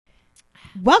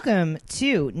Welcome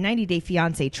to 90 Day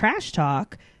Fiance Trash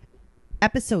Talk,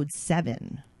 episode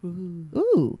 7.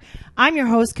 Ooh. I'm your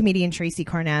host, comedian Tracy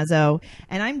Carnazzo,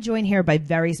 and I'm joined here by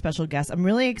very special guests. I'm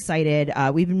really excited.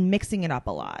 We've been mixing it up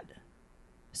a lot,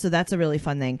 so that's a really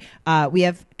fun thing. We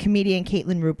have comedian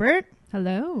Caitlin Rupert.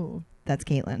 Hello. That's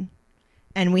Caitlin.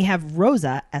 And we have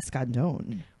Rosa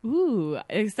Escandón. Ooh,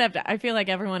 except I feel like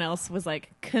everyone else was like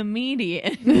comedian.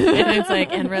 And it's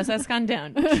like, and Rosa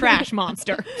Escandón, trash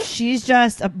monster. She's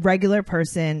just a regular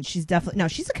person. She's definitely, no,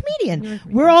 she's a comedian.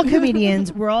 We're all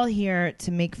comedians. We're all here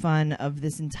to make fun of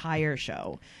this entire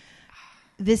show.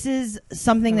 This is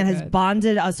something that has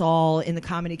bonded us all in the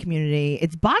comedy community.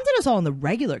 It's bonded us all in the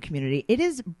regular community. It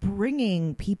is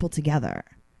bringing people together.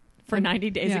 For 90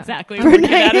 days exactly. For We're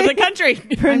getting out of the country.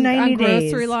 For 90 on days.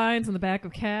 grocery lines, on the back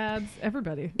of cabs,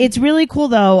 everybody. It's really cool,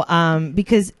 though,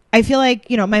 because I feel like,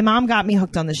 my mom got me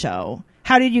hooked on the show.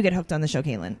 How did you get hooked on the show,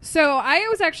 Caitlin? So I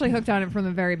was actually hooked on it from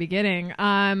the very beginning.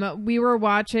 We were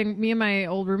watching, me and my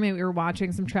old roommate, we were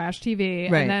watching some trash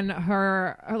TV. Right. And then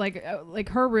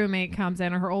her roommate comes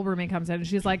in, or her old roommate comes in, and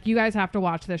she's like, you guys have to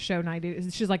watch this show 90.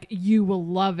 She's like, you will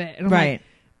love it. And I'm like,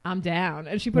 I'm down.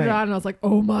 And she put it on, and I was like,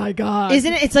 oh my God.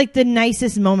 Isn't it? It's like the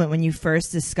nicest moment when you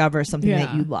first discover something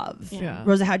that you love. Yeah.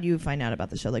 Rosa, how do you find out about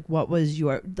the show? Like, what was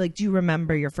your, do you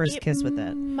remember your first kiss with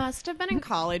it? Must have been in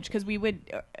college because we would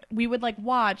like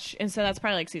watch, and so that's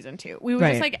probably like season 2. We would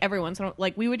Right. just like every once in a while,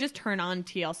 like we would just turn on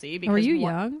TLC because Were you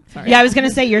young? Sorry. Yeah, I was going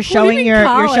to say, you're showing your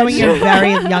very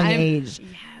young I'm- age.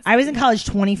 I was in college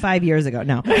 25 years ago.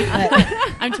 No.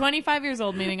 I'm 25 years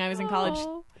old, meaning I was in college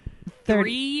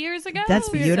 3 years ago. That's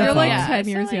beautiful. You're like Yeah, 10 so,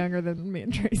 years like, younger than me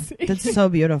and Tracy. That's so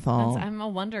beautiful. I'm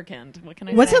a wonderkind. What can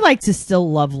I What's say? it like to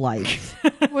still love life?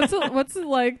 What's it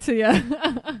like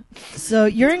to So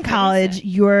you're in college,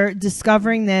 you're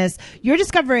discovering this, you're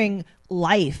discovering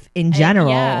life in general.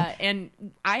 Yeah, and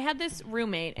I had this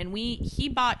roommate, and he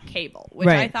bought cable, which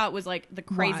Right. I thought was like the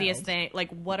craziest Wild. thing. Like,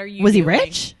 what are you? Was he doing?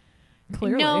 rich?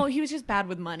 Clearly. No, he was just bad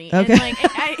with money. Okay. And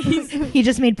like, he's He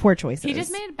just made poor choices. he just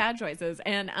made bad choices,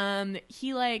 and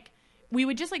he like we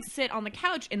would just like sit on the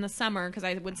couch in the summer because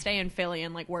I would stay in Philly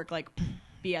and like work like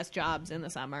BS jobs in the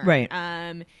summer, Right.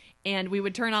 And we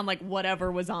would turn on like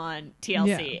whatever was on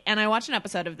TLC, Yeah. and I watched an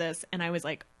episode of this, and I was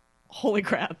like, holy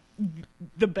crap,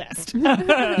 the best.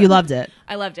 You loved it.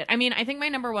 I loved it. I mean, I think my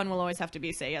number one will always have to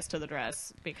be Say Yes to the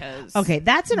Dress because Okay,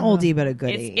 that's an oldie but a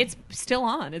goodie. it's still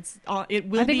on. It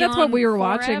will. I think be that's what on we were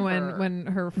watching forever. when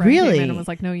her friend Really? came in and was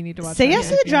like, no, you need to watch Say 90 Yes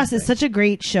to Day the Dress is Fiancé. such a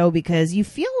great show because you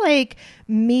feel like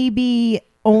maybe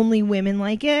only women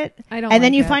like it. I don't And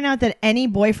then like you it. find out that any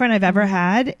boyfriend I've ever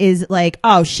had is like,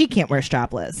 oh, she can't wear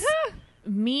strapless.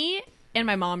 Me and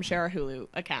my mom share a Hulu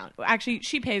account. Actually,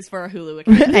 she pays for a Hulu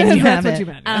account. And you have That's what it. you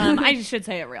meant. I should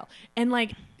say it real. And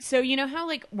like, so you know how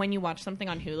like when you watch something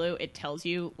on Hulu, it tells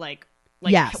you like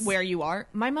Yes. where you are.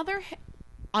 My mother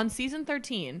on season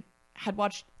 13 had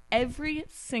watched every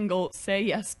single Say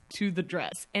Yes to the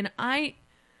Dress, and I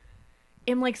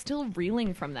am like still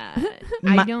reeling from that.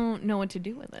 I don't know what to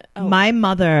do with it. Oh, My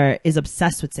mother is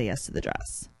obsessed with Say Yes to the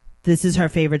Dress. This is her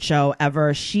favorite show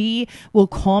ever. She will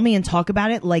call me and talk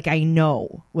about it like I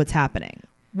know what's happening.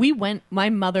 my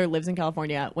mother lives in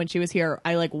California. When she was here,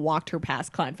 I like walked her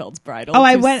past Kleinfeld's Bridal Oh,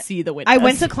 I to went. see the windows. I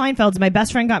went to Kleinfeld's. My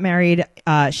best friend got married.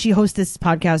 She hosts this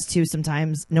podcast too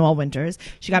sometimes. Noelle Winters.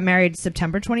 She got married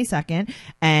September 22nd,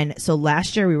 and so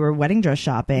last year we were wedding dress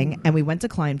shopping, and we went to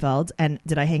Kleinfeld's. And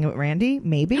did I hang out with Randy?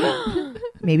 Maybe.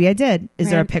 Maybe I did. Is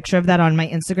there a picture of that on my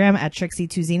Instagram at Trixie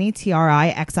Tuzzini?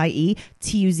 TRIXIE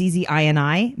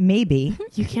TUZZINI? Maybe.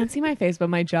 You can't see my face, but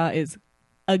my jaw is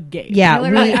agape. Yeah,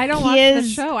 I don't watch he the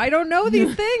is- show. I don't know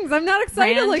these things. I'm not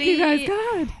excited like you guys.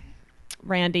 Randy- God.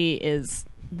 Randy is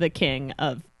the king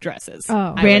of dresses. Oh. I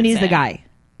would Randy's say. the guy.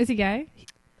 Is he gay?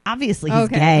 Obviously, he's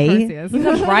Okay, gay. of course he is.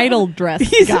 He's a bridal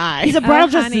dress guy. He's a bridal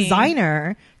dress honey.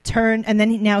 designer and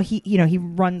then now he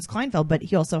runs Kleinfeld, but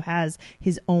he also has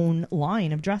his own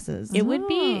line of dresses. It would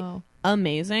be Oh.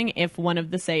 amazing if one of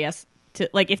the Say Yes to,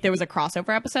 like, if there was a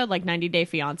crossover episode like 90 Day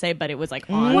Fiance, but it was like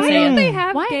on Why Say don't Yes. they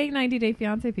have Why? gay 90 Day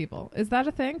Fiance people? Is that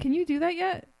a thing? Can you do that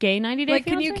yet? Gay 90 Day Like,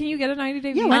 Fiance? can you get a 90 Day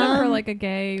Yeah, Fiance why for not? like a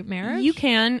gay marriage? You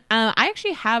can. I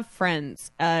actually have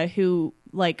friends who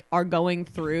like are going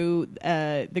through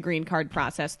the green card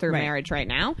process through Right. marriage right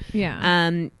now. Yeah.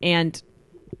 And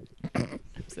I'm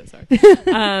so sorry.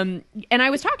 And I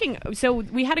was talking. So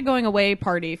we had a going away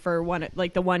party for one,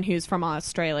 like the one who's from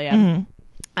Australia.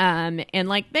 And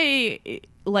like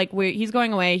he's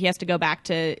going away. He has to go back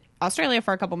to Australia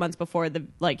for a couple months before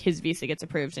his visa gets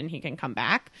approved and he can come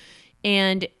back.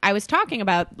 And I was talking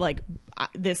about like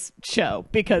this show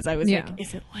because I was like,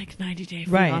 is it like 90 Day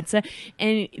Fiance? Right.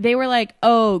 And they were like,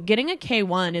 oh, getting a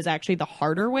K1 is actually the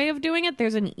harder way of doing it.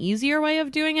 There's an easier way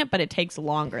of doing it, but it takes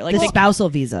longer. Like the spousal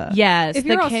visa. Yes. If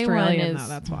you're the Australian, K1 is, though,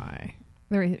 that's why.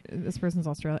 This person's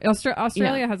Australia.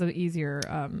 Australia has an easier.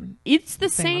 it's the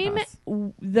thing same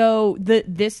with though.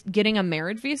 This getting a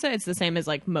marriage visa, it's the same as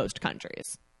like most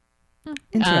countries.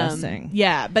 Interesting.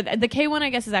 Yeah, but the K1 I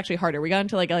guess is actually harder. We got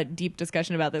into like a deep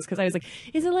discussion about this because I was like,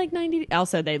 is it like 90?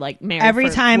 Also, they like marry Every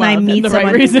for time love I and meet the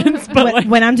someone, right reasons. But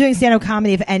when I'm doing stand-up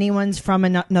comedy, if anyone's from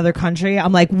another country,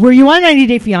 I'm like, were you on 90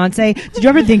 Day Fiance? Did you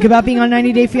ever think about being on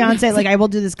 90 Day Fiance? Like, I will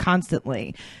do this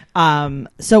constantly.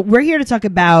 So we're here to talk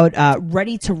about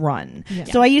Ready to Run. Yeah.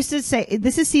 So I used to say,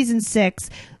 this is season 6.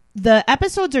 The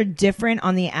episodes are different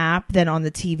on the app than on the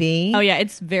TV. oh yeah,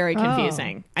 it's very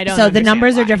confusing. I don't. So the understand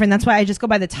numbers why. are different. That's why I just go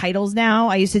by the titles now.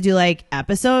 I used to do like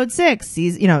episode 6,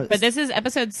 But this is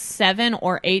episode 7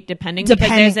 or 8, depending because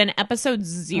there's an episode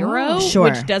 0, Sure.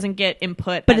 which doesn't get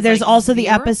input. But as, there's like, also the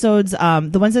 0. episodes.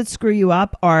 The ones that screw you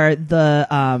up are the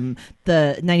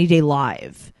 90 Day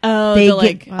Live. Oh, They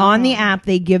the, get, on the app.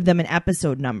 They give them an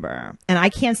episode number, and I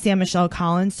can't stand Michelle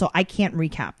Collins, so I can't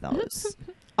recap those.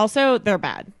 Also, they're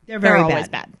bad. They're very always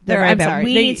bad. They're very I'm bad. sorry.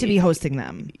 We They- need to be hosting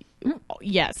them.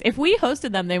 Yes, if we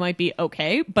hosted them, they might be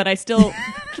okay, but I still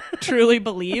truly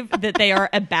believe that they are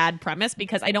a bad premise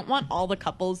because I don't want all the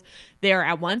couples there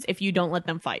at once if you don't let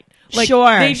them fight. Like,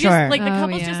 Sure, they just, sure. like the Oh,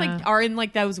 couples just yeah. like are in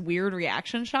like those weird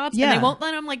reaction shots, Yeah. and they won't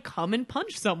let them like come and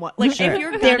punch someone. Like Sure. if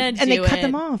you're They're- gonna and they do cut it,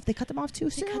 them off. They cut them off too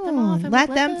soon. cut them off and let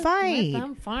like, them fight. Let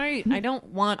them fight. I don't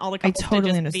want all the couples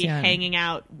totally to just be understand. hanging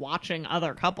out watching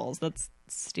other couples. That's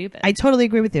stupid. I totally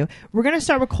agree with you. We're gonna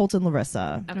start with Colt and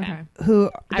Larissa, okay.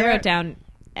 who I wrote down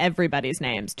everybody's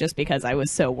names just because I was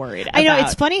so worried. I know about-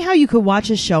 it's funny how you could watch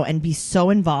a show and be so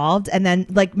involved, and then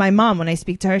like my mom, when I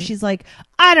speak to her, she's like,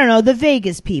 I don't know, the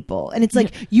Vegas people, and it's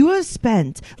like you have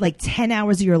spent like 10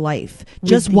 hours of your life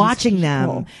just watching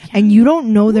them, and you don't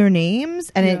know their names,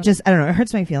 and it just, I don't know, it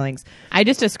hurts my feelings. I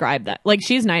just described that. Like,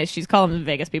 she's nice. She's calling them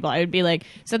Vegas people. I would be like,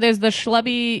 so there's the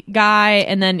schlubby guy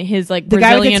and then his, like, The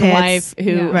guy with the Brazilian tits. wife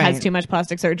who Yeah. has Right. too much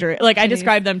plastic surgery. Like, I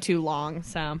described them too long.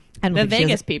 So, I don't the think she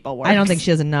Vegas has- people work. I don't think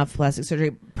she has enough plastic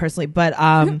surgery personally, but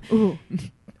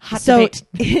Hot so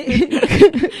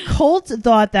debate. Colt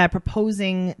thought that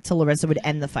proposing to Larissa would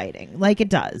end the fighting, like it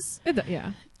does.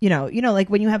 Yeah, You know, like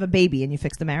when you have a baby and you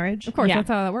fix the marriage. of course, Yeah. that's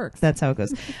how that works. That's how it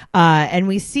goes. And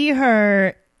we see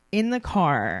her in the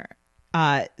car,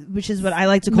 which is what I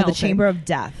like to call the Melting. chamber of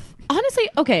death. Honestly,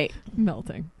 okay.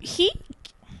 Melting.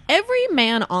 Every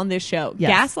man on this show Yes.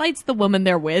 gaslights the woman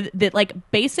they're with that like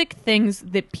basic things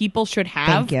that people should have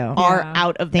Thank you. are Yeah.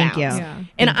 out of Thank bounds. you. Yeah.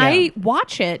 And Thank I you.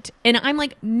 watch it and I'm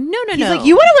like, no. He's like,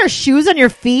 you want to wear shoes on your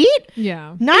feet?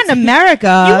 Yeah. Not in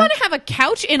America. You want to have a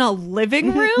couch in a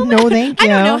living room? No, thank I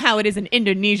don't you. know how it is in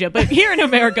Indonesia, but here in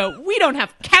America, we don't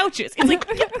have couches. It's like,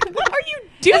 what are you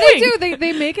doing? And they do.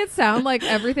 They make it sound like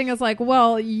everything is like,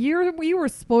 well, you were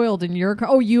spoiled in your car.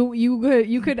 Oh,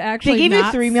 you could actually. They gave you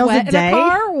not 3 meals sweat a in day?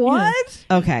 car? What?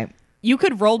 Okay. You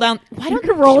could roll down. Why You don't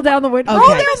could roll down the window. Okay. Roll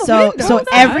down the So window. so That's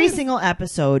every nice. single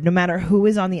episode, no matter who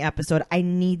is on the episode, I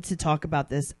need to talk about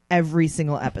this every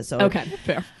single episode. Okay,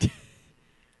 fair.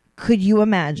 Could you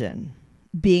imagine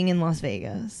being in Las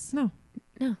Vegas No.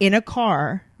 in a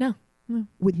car No.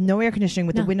 with no air conditioning,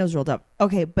 with the No. windows rolled up?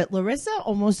 Okay, but Larissa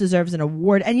almost deserves an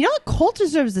award, and you know what? Colt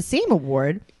deserves the same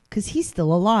award because he's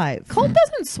still alive. Colt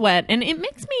doesn't sweat, and it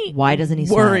makes me Why doesn't he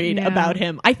sweat? worried Yeah. about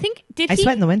him. I think I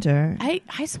sweat in the winter.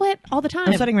 I sweat all the time.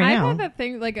 I'm sweating right I've now. had that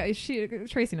thing like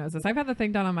Tracy knows this. I've had the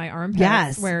thing done on my armpits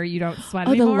Yes. where you don't sweat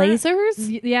Oh, the anymore.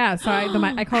 lasers? Yeah, so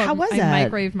I call How it. was I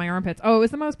that? microwaved my armpits. Oh, it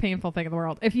was the most painful thing in the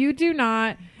world. If you do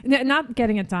not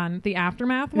getting it done, the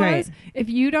aftermath was Right. if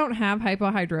you don't have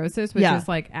hypohidrosis, which Yeah. is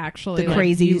like actually The like,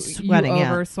 crazy you sweating,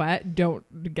 yeah. over sweat,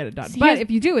 don't get it done. See, but here's-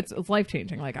 if you do, it's life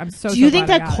changing. Like I'm so. Do you so think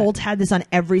glad I that got Colt it. had this on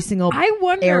every single I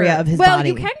wonder area of his well, body?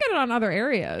 you can get it on other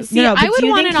areas. See, No, but I do would you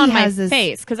want think it on he my has this-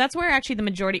 face because that's where actually the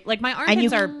majority, like my armpits and you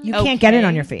are. you can't get it okay.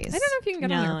 on your face. I don't know if you can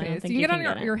get it No, on I your don't face. think You can you get can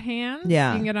on get your it. hands.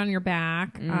 Yeah. You can get it on your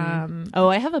back. Oh,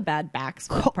 I have a bad back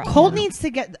split problem. Colt needs to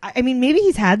get. I mean, maybe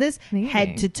he's had this Maybe.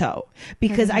 head to toe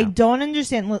because I don't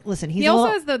understand. Listen, he's He a also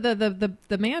little, has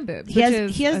the man boobs, he which has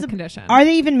is he has a the condition. Are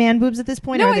they even man boobs at this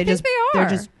point? No, or are I they think just, they are.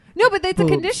 They're just no, but it's boobs.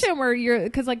 a condition where you're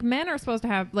because like men are supposed to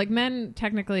have like men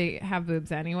technically have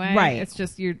boobs anyway. Right. It's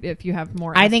just if you have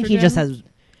more. I think he just estrogen.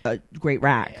 has a great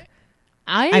rack.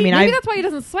 I mean, Maybe I've- that's why he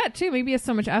doesn't sweat too. Maybe he has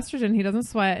so much estrogen he doesn't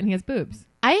sweat and he has boobs.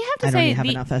 I have to I don't say even have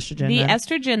the, enough estrogen, the then.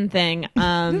 estrogen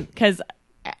thing, because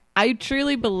I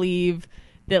truly believe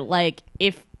that like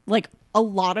if like a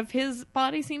lot of his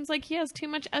body seems like he has too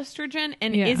much estrogen.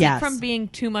 And Yeah. is Yes. it from being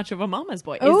too much of a mama's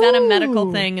boy? Is that a medical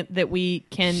Ooh. thing that we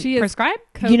can She is prescribe?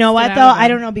 You know what coaxed it though? out of him. I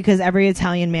don't know, because every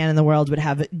Italian man in the world would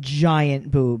have giant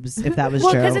boobs if that was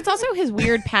Well, true. because it's also his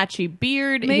weird patchy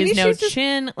beard, Maybe his no she's just-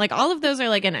 chin. Like all of those are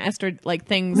like an ester like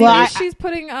things. Well, Maybe I- she's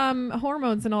putting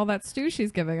hormones in all that stew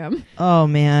she's giving him. Oh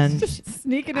man. Just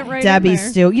sneaking it right Debbie in there.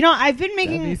 stew. You know, I've been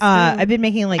making Debbie stew. I've been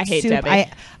making like I hate soup. Debbie.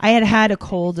 I had a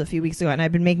cold a few weeks ago, and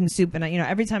I've been making soup, and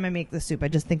every time I make the soup I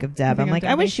just think of Deb. Think I'm of like, I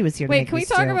Debbie. wish she was here to Wait, make can we me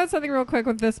talk stew. about something real quick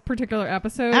with this particular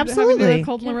episode? Having to do Absolutely. with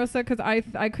Cold Larissa, because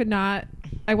I could not.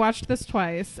 I watched this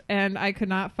twice and I could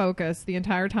not focus the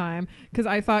entire time because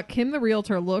I thought Kim the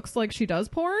realtor looks like she does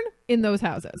porn in those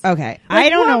houses. Okay. Like, I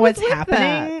don't know what what's was with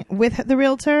happening with the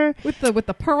realtor. With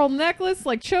the pearl necklace,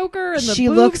 like choker, and the She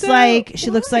boobs looks out. like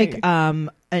she looks Why? like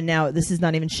and now this is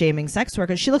not even shaming sex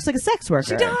workers. She looks like a sex worker.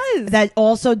 She does. That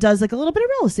also does like a little bit of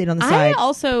real estate on the I side.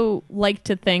 also like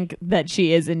to think that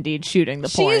she is indeed shooting the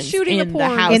She is porns shooting the in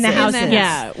porn houses. in the houses.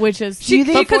 Yeah, which is Do you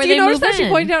think- before Because they you notice move that she in.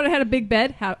 pointed out it had a big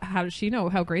bed. How does she know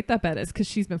how great that bed is? Because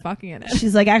she's been fucking in it.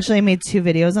 She's like, actually, I made 2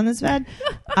 videos on this bed.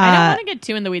 I don't want to get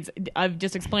too in the weeds of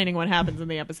just explaining what happens in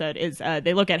the episode. Is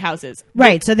they look at houses,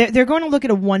 Right. So they're going to look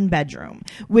at a 1-bedroom,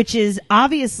 which is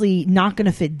obviously not going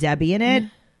to fit Debbie in it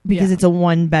because Yeah. it's a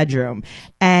 1-bedroom.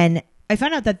 And I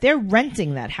found out that they're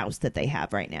renting that house that they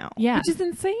have right now. Yeah, Which is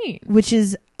insane. Which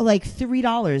is like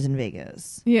 $3 in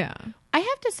Vegas. Yeah. I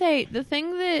have to say the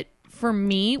thing that for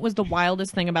me was the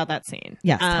wildest thing about that scene.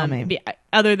 Yes, tell me.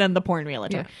 Other than the porn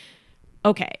realtor. Yeah.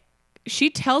 Okay, she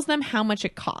tells them how much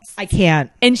it costs, I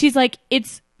can't. and she's like,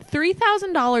 "It's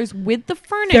 $3,000 with the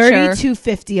furniture,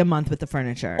 $32.50 a month with the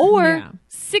furniture. or Yeah.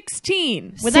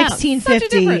 16 without." Such a $16.50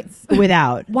 difference.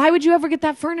 without. Why would you ever get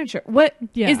that furniture? What is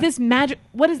Yeah. this magic?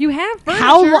 What is You have furniture.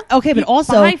 How okay, but You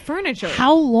also buy furniture.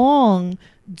 How long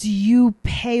do you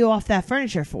pay off that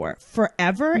furniture for?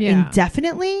 Forever? Yeah.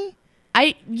 Indefinitely?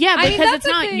 I mean, because that's it's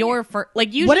the not thing. your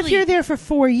like usually. What if you're there for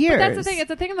 4 years? But that's the thing. It's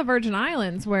a thing in the Virgin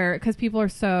Islands where because people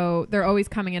are they're always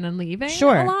coming in and leaving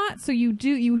Sure. a lot. So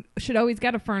you should always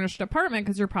get a furnished apartment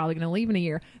because you're probably going to leave in a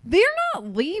year. They're not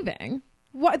leaving.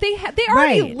 What they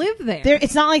already Right. live there.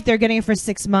 It's not like they're getting it for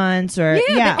 6 months or yeah,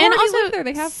 yeah. They And already also, live there.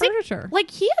 They have furniture. Like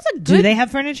he has a good. Do they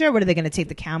have furniture? What are they going to take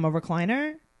the camo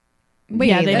recliner? Wait,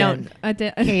 Yeah, they Caitlin.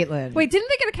 don't. Caitlin. Wait, didn't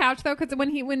they get a couch though? Because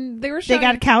when they were They showing,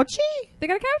 got a couchy? they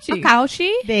got a couchy.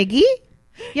 Kaushi? Biggie?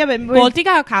 Yeah, but Colty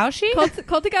got a Kaushi?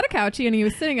 Colty got a couchy and he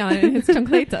was sitting on it in his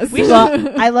chancletas.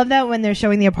 well, I love that when they're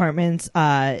showing the apartments,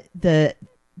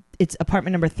 it's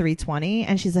apartment number 320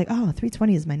 and she's like, "Oh,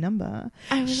 320 is my number."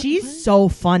 She's so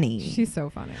funny. She's so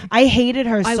funny. I hated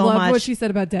her I so love much. what she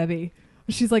said about Debbie.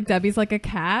 She's like, Debbie's like a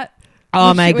cat. Oh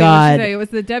What'd my she- what'd she God. say? It was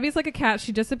the Debbie's like a cat.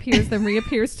 She disappears, then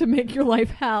reappears to make your life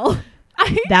hell.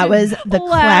 That was the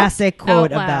classic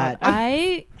quote of out loud. that.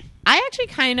 I actually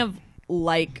kind of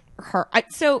like her.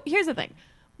 So here's the thing.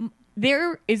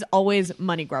 There is always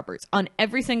money grubbers on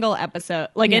every single episode.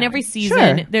 Like in Yeah. every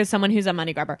season, Sure. there's someone who's a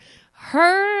money grubber.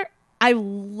 Her, I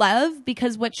love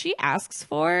because what she asks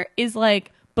for is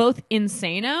like both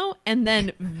insano and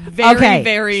then very, Okay.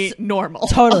 very normal.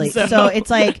 Totally. also. So it's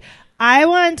like, I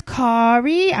want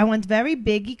curry. I want very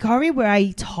biggie curry where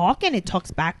I talk and it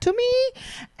talks back to me.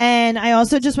 And I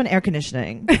also just want air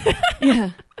conditioning.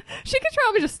 yeah. She could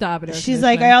probably just stop it. She's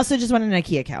like, I also just want an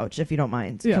IKEA couch, if you don't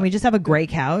mind. Yeah. Can we just have a gray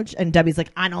couch? And Debbie's like,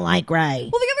 I don't like gray.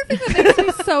 Well, the other thing that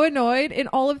makes me so annoyed in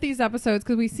all of these episodes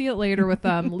because we see it later with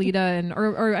Lita and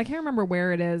or I can't remember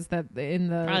where it is that in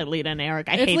the Probably Lita and Eric.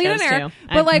 I it's hate Lita those and Eric. two.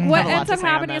 But like, I what have a lot ends to up say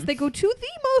on happening is them. they go to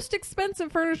the most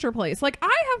expensive furniture place. Like, I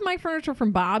have my furniture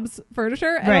from Bob's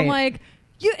Furniture, and I'm Right. like,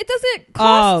 it doesn't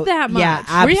cost that much.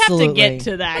 Yeah, We have to absolutely. get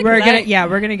to that. We're 'cause gonna, I-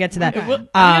 we're gonna get to that. Well,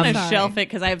 I'm gonna Sorry. shelf it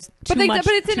because I have too But much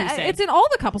it's to say. it's in all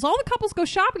the couples. All the couples go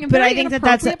shopping, in But very I think that's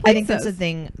inappropriate I think that's places. the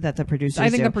thing that the producers I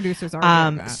think do. the producers are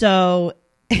doing that. So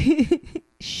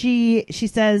she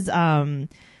says, that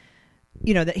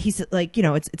he's like,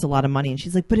 it's a lot of money, and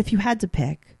she's like, but if you had to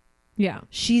pick, Yeah.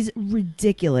 she's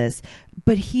ridiculous,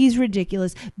 but he's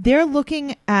ridiculous. They're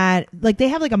looking at like they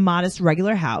have like a modest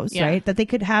regular house, Yeah. right? That they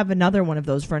could have another one of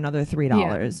those for another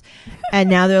 $3, and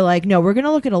now they're like, no, we're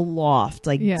gonna look at a loft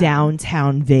like Yeah.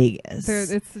 downtown Vegas.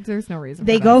 There's no reason.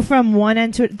 They for go that. from one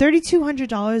end to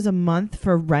 $3,200 a month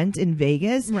for rent in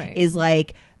Vegas Right. is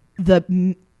like the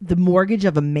mortgage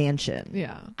of a mansion.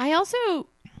 Yeah. I also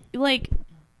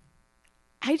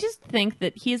I just think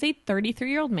that he is a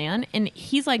 33-year-old man, and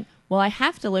he's like well, I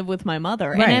have to live with my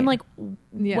mother. Right. And I'm like,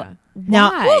 Yeah. Now-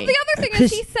 why? Well, the other thing is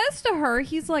 'Cause- he says to her,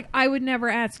 he's like, I would never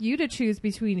ask you to choose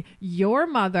between your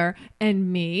mother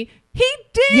and me. He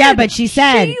did. Yeah, but she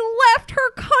said- she left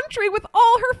her country with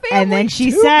all her family And then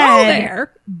she to go said,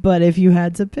 there. but if you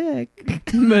had to pick.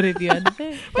 But if you had to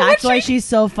pick. That's why she's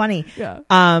so funny. Yeah.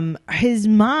 His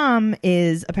mom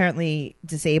is apparently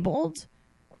disabled.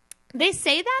 They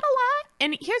say that a lot.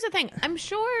 And here's the thing. I'm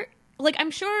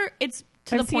sure it's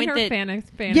to I've the seen point her that fanning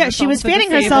Yeah, she was fanning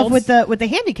herself with the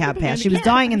handicap pass. She was Yeah.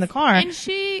 dying in the car. And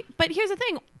but here's the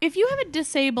thing. If you have a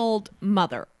disabled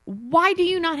mother, why do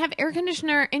you not have air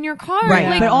conditioner in your car? Right.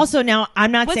 Like, But also now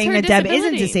I'm not what's saying her that Deb isn't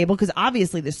disability? disabled because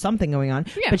obviously there's something going on.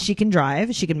 Yeah. But she can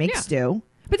drive. She can make Yeah. stew.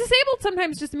 But disabled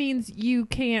sometimes just means you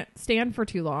can't stand for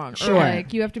too long. Sure. Or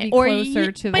like you have to be Or closer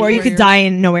you- to the but Or you here's- could die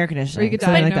in no air conditioning. Or you could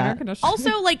something die like in no air that. conditioning.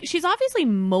 also, like, she's obviously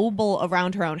mobile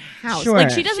around her own house. Sure. Like,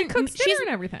 she She doesn't cooks dinner she's- and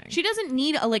everything. She doesn't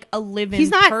need a live-in He's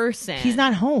not person. He's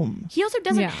not home. He also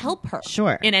doesn't Yeah. help her.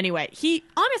 Sure. In any way. He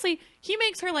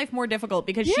makes her life more difficult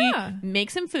because Yeah. she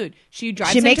makes him food. She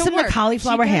drives She him makes to him the work.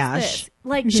 cauliflower She does hash. this.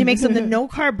 Like, She makes him the no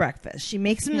carb breakfast. She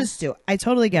makes him the stew. I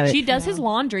totally get it. she does his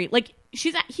laundry. Like,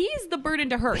 he's the burden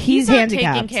to her. He's not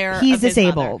handicapped. taking care He's of his mother.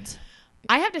 disabled.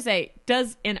 I have to say,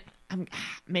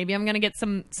 maybe I'm gonna get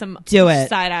some Do it.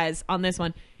 side eyes on this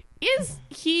one. Is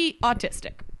he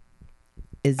autistic?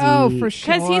 Is Oh, he- for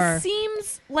sure. Because he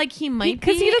seems like he might be,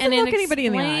 'cause he doesn't and it look anybody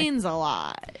in the eye. explains a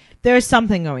lot. There's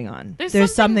something going on. There's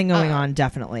There's something something going on,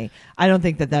 definitely. I don't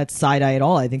think that that's side eye at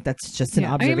all. I think that's just an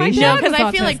Yeah. I mean, my observation. dad No, because was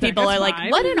I feel like autistic. people That's are like, fine.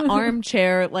 what an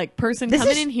armchair like person This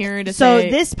coming is- in here to so say.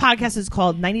 this podcast is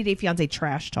called 90 Day Fiance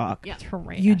Trash Talk. Yeah.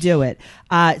 Trash. You do it.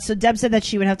 So Deb said that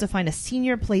she would have to find a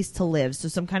senior place to live, so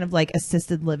some kind of like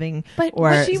assisted living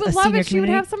or But she would a love senior it. She would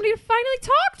community. have somebody to finally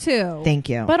talk to. Thank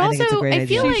you. But I also, think it's a great I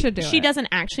feel idea. She should like do she it. doesn't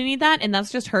actually need that, and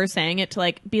that's just her saying it to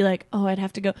like be like, oh, I'd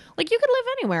have to go. Like, you could live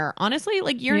anywhere. Honestly,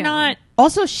 like you're Yeah. not.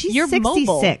 Also, she's You're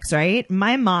 66, right?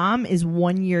 My mom is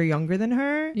 1 year younger than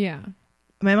her. Yeah.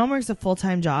 My mom works a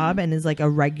full-time job and is like a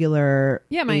regular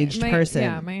Yeah, my aged person.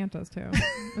 Yeah, my aunt does too.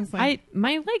 It's like,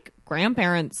 My like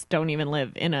grandparents don't even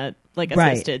live in a like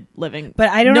Right. assisted living. But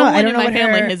I don't no know. one I don't in know my what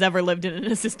family her- has ever lived in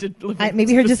an assisted living.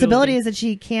 Maybe her facility. disability is that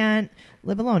she can't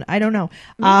live alone. I don't know.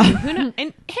 Who knows?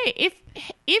 And hey,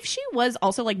 if she was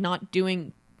also like not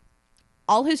doing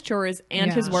all his chores and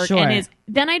Yeah. his work Sure. and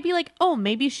then I'd be like, oh,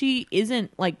 maybe she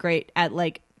isn't like great at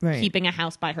like Right. keeping a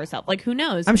house by herself. Like, who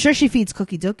knows? I'm sure she feeds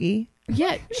Cookie Dookie.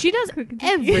 Yeah, she does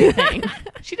everything.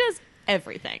 She does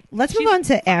everything. Let's move on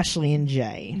to Ashley and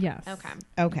Jay. yes. Okay.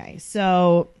 Okay,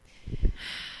 so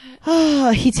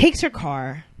he takes her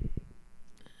car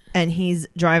and he's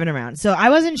driving around. So I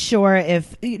wasn't sure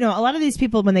if, a lot of these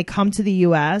people, when they come to the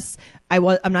U.S.,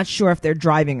 I'm not sure if they're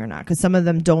driving or not, because some of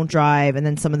them don't drive and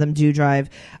then some of them do drive.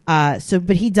 But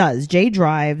he does. Jay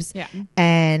drives. Yeah.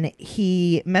 And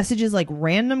he messages like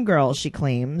random girls, she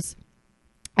claims.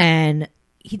 And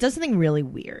he does something really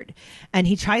weird, and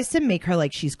he tries to make her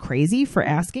like she's crazy for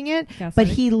asking it, Yes, but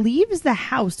right. he leaves the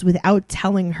house without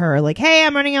telling her, like, hey,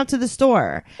 I'm running out to the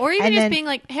store. Or even And just then being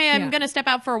like, hey, I'm Yeah. going to step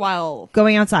out for a while.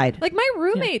 going outside. Like my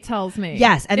roommate tells me.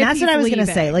 Yes, and if that's what he's I was going to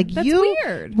leaving. say. Like, That's you,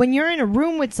 weird. when you're in a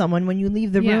room with someone, when you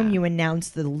leave the Yeah. room, you announce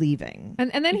the leaving.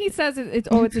 And then he says it's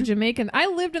a Jamaican. I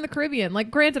lived in the Caribbean. Like,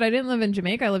 granted, I didn't live in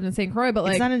Jamaica. I lived in St. Croix, but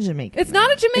like It's not a Jamaican. it's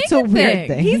not a Jamaican It's a weird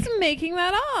thing. He's making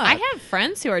that up. I have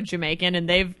friends who are Jamaican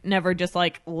and they've never just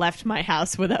like left my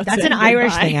house without That's saying an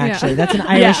Irish goodbye. thing, actually. Yeah. That's an Yeah.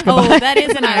 Irish goodbye. Oh, that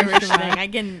is an Irish goodbye. thing. I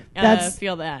can That's-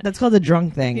 feel that. That's called a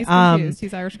drunk thing. He's confused.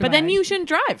 He's Irish. But then goodbye. you shouldn't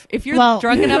drive if you're Well-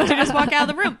 drunk enough to just walk out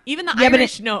of the room. Even the Yeah, but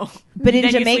Irish know. But in that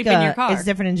you sleep Jamaica, in your car. it's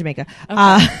different in Jamaica. So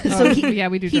Oh, he, yeah,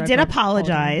 we do he drive did back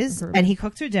apologize, all the time. and he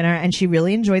cooked her dinner, and she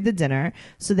really enjoyed the dinner.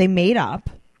 So they made up,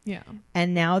 Yeah.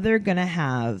 and now they're gonna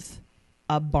have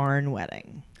a barn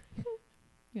wedding.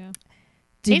 Yeah.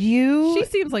 Did you? She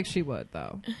seems like she would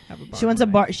though. Have a She wants a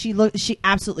bar. bar. She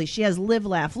absolutely. She has live,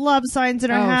 laugh, love signs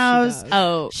in her Oh, she house. does.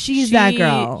 Oh, She's that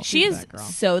girl. She She's is that girl.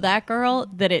 so that girl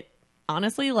that it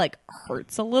honestly like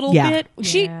hurts a little Yeah. bit.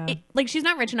 Yeah. She's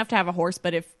not rich enough to have a horse,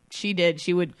 but if she did,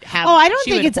 she would have. Oh, I don't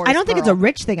she think would it's. I horse don't think it's girl. a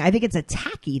rich thing. I think it's a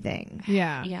tacky thing.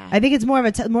 Yeah. Yeah. I think it's more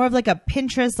of like a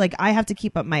Pinterest. Like I have to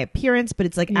keep up my appearance, but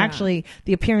it's like Yeah. actually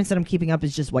the appearance that I'm keeping up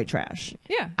is just white trash.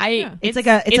 Yeah. I. It's like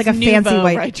a fancy nouveau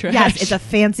white trash. Yes, it's a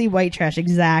fancy white trash.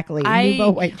 Exactly,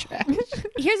 nouveau white trash.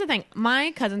 Here's the thing.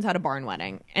 My cousins had a barn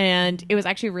wedding and it was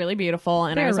actually really beautiful.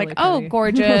 And They're I was really like, oh, pretty.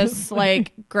 gorgeous.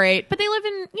 Like, great. But they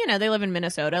live in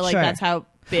Minnesota. Like, Sure. that's how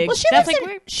big. Well, that's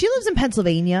like, she lives in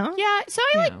Pennsylvania. yeah. So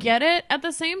I Yeah. like get it. At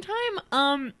the same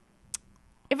time,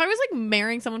 if I was like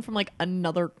marrying someone from like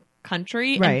another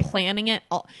country Right. and planning it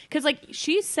all. Because like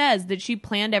she says that she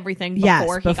planned everything Yes,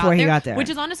 before he got there, there. which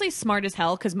is honestly smart as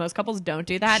hell because most couples don't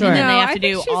do that. Sure. And then No, they have I to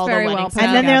think do she's all the very wedding well stuff.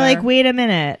 And then they're together. like, wait a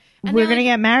minute. And We're they're going to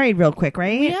like, get married real quick,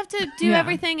 right? we have to do Yeah.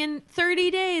 everything in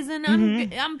 30 days and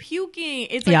I'm puking.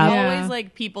 It's like Yeah. always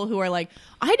like people who are like,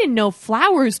 I didn't know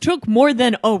flowers took more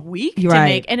than a week to Right.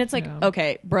 make. And it's like, Yeah.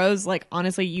 okay, bros, like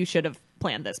honestly, you should have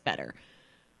planned this better.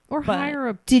 Or But hire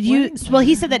a. Did you? wedding Well, he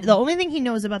planner. said that the only thing he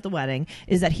knows about the wedding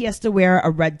is that he has to wear a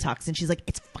red tux, and she's like,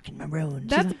 "It's fucking maroon." She's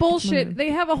That's like, bullshit. They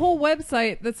have a whole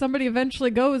website that somebody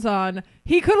eventually goes on.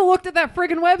 He could have looked at that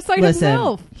friggin' website Listen,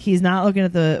 himself. he's not looking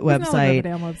at the He's not looking at the website.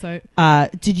 damn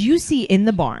website. Did you see in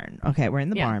the barn? Okay, we're in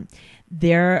the Yeah. barn.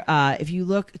 There, if you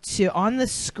look to on the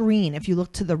screen, if you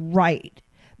look to the right,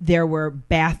 there were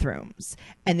bathrooms,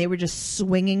 and they were just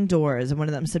swinging doors, and one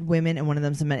of them said women, and one of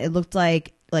them said men. It looked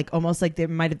like almost like there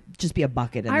might just be a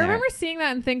bucket in I there. remember seeing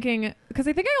that and thinking, because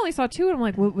I think I only saw two, and I'm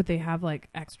like, would they have like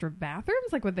extra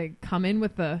bathrooms? Like, would they come in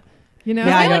with the, you know?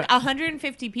 Yeah, I I feel don't- like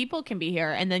 150 people can be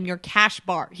here, and then your cash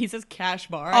bar. He says cash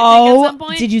bar. I think at some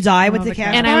point. Did you die with Oh, the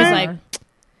cash And bar? I was like,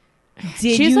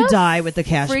 did she's you a die with the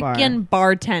cash bar? freaking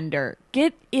bartender.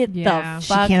 Get it Yeah. the She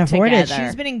fuck can't afford it. together.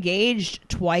 She's been engaged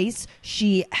twice.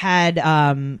 She had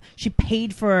she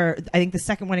paid for, I think the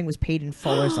second wedding was paid in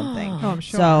full or something. Oh, I'm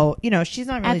sure. So, she's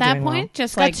not really At that doing point, well.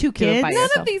 just She's got like two do it kids. by None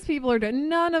yourself. of these people are doing.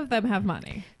 None of them have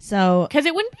money. So Because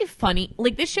it wouldn't be funny.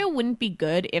 Like, this show wouldn't be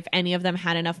good if any of them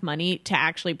had enough money to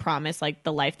actually promise, like,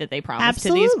 the life that they promised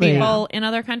to these Absolutely. people in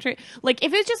other countries. Like,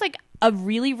 if it's just, like, a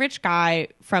really rich guy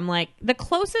from, like, the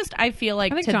closest I feel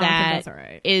like I think to Jonathan that does all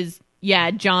right. is,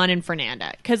 yeah, John and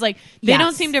Fernanda. Because, like, they Yes.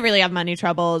 don't seem to really have money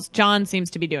troubles. John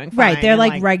seems to be doing fine. right, they're and,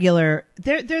 like regular.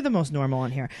 They're the most normal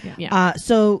in here. Yeah.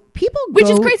 So people Which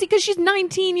is go- crazy because she's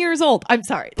 19 years old. I'm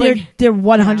sorry. They're Like, they're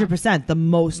 100% the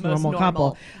most normal normal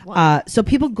couple. one. So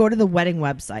people go to the wedding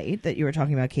website that you were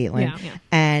talking about, Caitlin, Yeah. Yeah.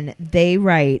 and they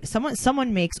write.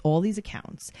 Someone makes all these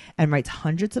accounts and writes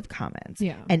hundreds of comments.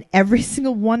 Yeah. And every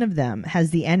single one of them has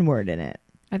the N word in it.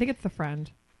 I think it's the friend.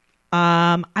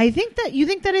 I think that you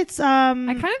think that it's I kind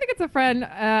of think it's a friend.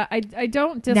 I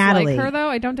don't dislike Natalie. her though.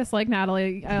 I don't dislike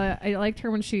Natalie. I liked her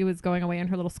when she was going away in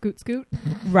her little scoot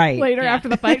right. later Yeah. after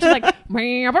the fight. She's like,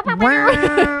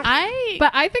 I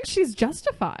but I think she's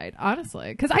justified,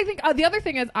 honestly, because I think the other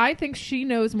thing is I think she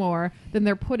knows more than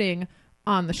they're putting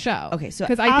on the show. Okay, so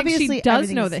because I think obviously she does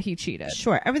everything's- know that he cheated.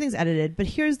 Sure, everything's edited, but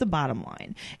here's the bottom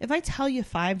line. If I tell you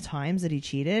 5 times that he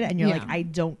cheated and you're Yeah. like, I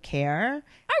don't care,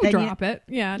 I would then drop it.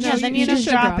 Yeah, no, Yeah, then you you just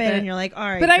should drop it and you're like, all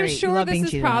right, But I'm great, you sure love this being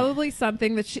is cheated on. probably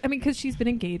something that because she's been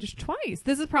engaged twice.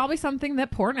 This is probably something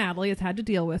that poor Natalie has had to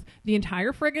deal with the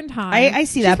entire friggin' time. I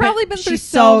see she's that. but probably been through she's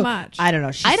so much. I don't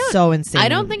know. She's I don't- so insane. I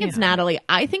don't think it's Yeah. Natalie.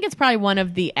 I think it's probably one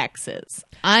of the exes.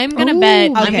 I'm gonna Ooh.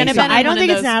 bet. I'm Okay, gonna so bet. I on don't one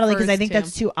think of it's those Natalie because I first think two.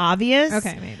 that's too obvious.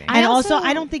 Okay, maybe. And I also, also-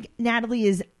 I don't think Natalie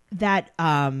is that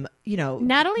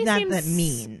Natalie not seems that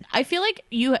mean. I feel like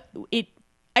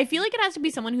I feel like it has to be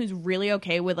someone who's really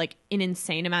okay with like an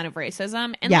insane amount of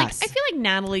racism, and Yes. like I feel like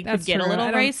Natalie That's could get true. a little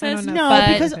I don't racist. know. No, but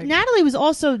because Natalie was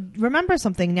also, remember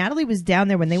something, Natalie was down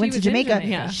there when they She went to was in Jamaica.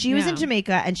 Jamaica. She was in Yeah.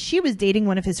 Jamaica and she was dating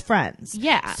one of his friends.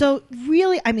 Yeah. So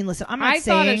really, I mean, listen, I'm not I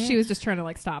thought saying that she was just trying to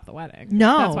like stop the wedding.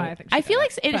 No. That's why I think. She I feel did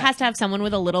like it But- has to have someone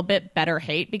with a little bit better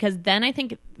hate, because then I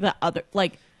think the other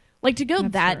like to go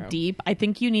That's that true. deep, I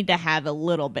think you need to have a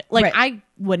little bit. Like Right. I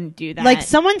wouldn't do that. like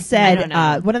someone I said, don't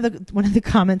know. one of the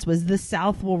comments was, "The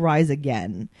South will rise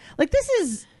again." Like this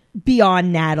is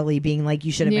beyond Natalie being like,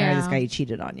 "You should have married Yeah. this guy. He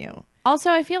cheated on you."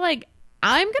 Also, I feel like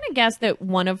I'm gonna guess that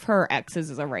one of her exes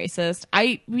is a racist.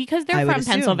 Because they're I would from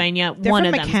assume. Pennsylvania. They're one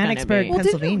from of them's Mechanicsburg, gonna be. Well,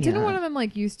 Pennsylvania. didn't one of them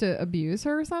like used to abuse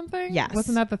her or something? Yes.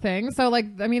 Wasn't that the thing? So like,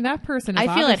 I mean, that person. Is I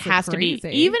feel it obviously has to be,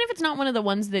 crazy. even if it's not one of the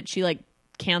ones that she like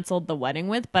canceled the wedding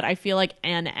with. But I feel like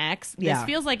an ex. This Yeah.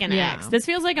 feels like an Yeah. ex. This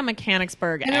feels like a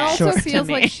Mechanicsburg And it ex. also Sure. feels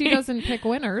to me. like she doesn't pick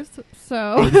winners. So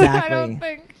I Exactly. don't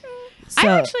think. So,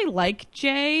 I actually like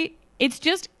Jay. It's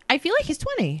just I feel like he's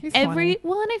 20. He's every funny.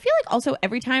 well, and I feel like also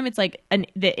every time it's like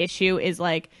the issue is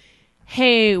like,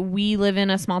 hey, we live in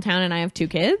a small town and I have 2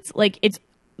 kids. Like it's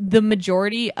the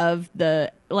majority of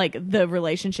the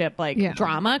relationship Yeah.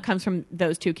 drama comes from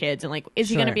those 2 kids, and like is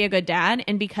he Sure. going to be a good dad?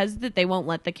 And because that they won't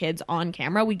let the kids on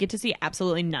camera, we get to see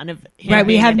absolutely none of him. Right,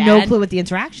 we being a have no dad. clue what the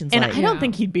interactions And like. I don't Yeah.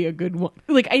 think he'd be a good one.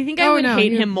 Like I think I Oh, would no,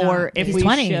 hate you- him more no. if He's we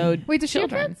 20. showed. Wait, does she have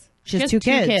children. kids? She has She 2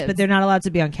 has 2 kids, kids. but they're not allowed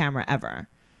to be on camera ever.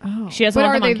 Oh, She doesn't but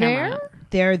want are them they on camera. there?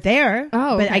 They're there,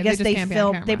 Oh, but okay. I guess They just they can't be on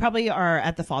film. camera. They probably are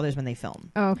at the father's when they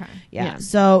film. Oh, okay. Yeah.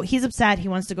 So he's upset. He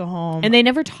wants to go home. And they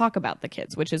never talk about the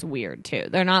kids, which is weird too.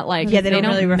 They're not like they don't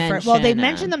really refer. Well, they mention,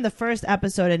 mentioned them the first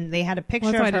episode, and they had a picture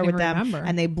Well, that's of why I her didn't with even them, remember.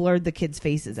 and they blurred the kids'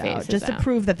 faces out Faces just to out.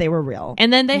 prove that they were real.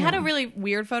 And then they had a really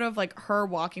weird photo of like her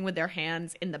walking with their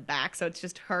hands in the back, so it's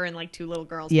just her and like two little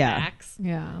girls' backs.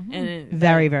 Yeah. And it,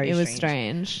 Very, very it was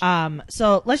strange. strange.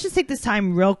 So let's just take this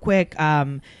time real quick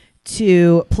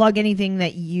to plug anything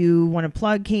that you want to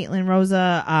plug, Caitlin,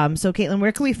 Rosa. So Caitlin,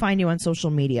 where can we find you on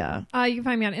social media? You can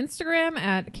find me on Instagram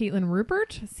at Caitlin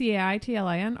Rupert,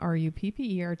 CAITLIN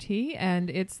RUPPERT,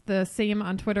 and it's the same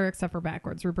on Twitter except for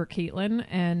backwards, Rupert Caitlin.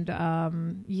 And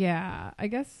I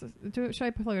guess should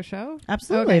I plug a show?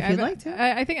 Absolutely, Okay, if you'd like to.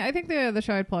 I think the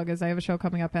show I'd plug is I have a show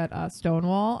coming up at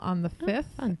Stonewall on the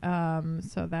 5th.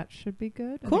 So that should be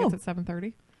good. I Cool. think it's at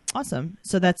 7:30. Awesome.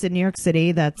 So that's in New York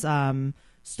City. That's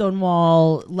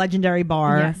Stonewall Legendary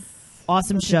Bar. Yes.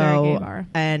 Awesome Legendary show. gay bar.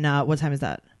 And what time is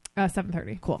that?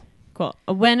 7:30. Cool. Cool.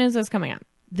 When is this coming out?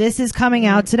 This is coming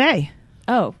out today.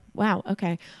 Oh, wow.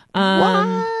 Okay.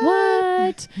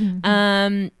 What?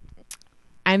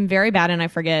 I'm very bad and I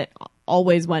forget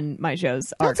always when my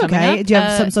shows are That's coming okay. up. Do you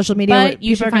have some social media where But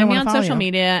you people are should gonna find me wanna on follow social you?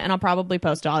 media and I'll probably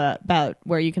post all about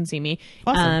where you can see me.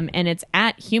 Awesome. And it's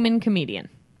at Human Comedian.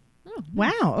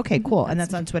 Wow. Okay, cool. And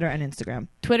that's on Twitter and Instagram.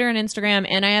 Twitter and Instagram,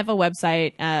 and I have a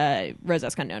website,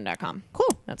 rosescondone.com. Cool.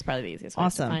 That's probably the easiest way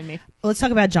Awesome. to find me. Let's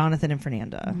talk about Jonathan and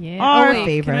Fernanda. Yeah. Our Wait,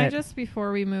 favorite. Can I just,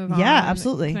 before we move on? Yeah,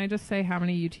 absolutely. Can I just say how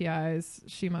many UTIs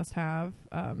she must have?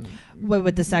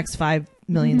 With the sex 5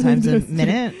 million times a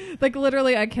minute. Like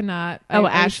literally, I cannot. Oh,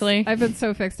 Ashley? I've been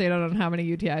so fixated on how many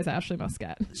UTIs Ashley must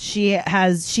get. She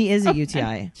is a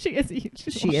UTI. She is.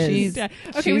 She is. Okay,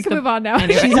 she's we can the- move on now.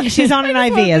 Anyway. She's on an I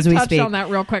just IV wanted as to we touch speak. on that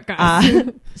real quick, guys.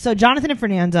 So Jonathan and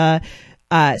Fernanda,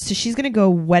 so she's gonna go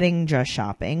wedding dress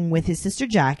shopping with his sister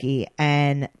Jackie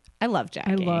and I love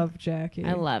Jackie. I love Jackie.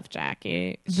 I love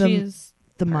Jackie. The- She's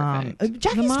the mom. perfect.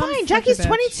 Jackie's mom's fine. such a Jackie's bitch.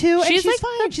 22 and she's like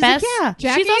fine. the She's best. like, yeah.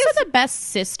 Jackie She's also is- the best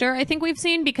sister I think we've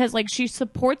seen because like she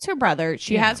supports her brother.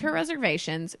 She Yeah. has her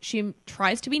reservations. She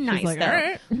tries to be nice like, though. "All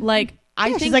right." Like I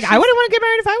Yeah, think she's like, I wouldn't want to get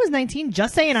married if I was 19.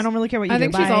 Just saying, I don't really care what you I do.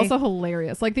 think she's Bye. also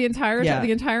hilarious. Like the entire Yeah.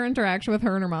 interaction with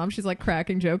her and her mom, she's like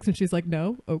cracking jokes, and she's like,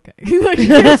 "No, okay." Like she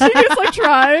is like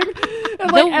trying,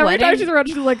 and like every time she's around,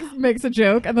 she like makes a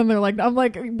joke, and then they're like, "I'm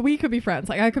like, we could be friends.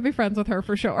 Like I could be friends with her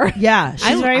for sure." Yeah,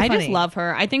 she's very I funny. just love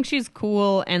her. I think she's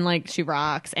cool and like she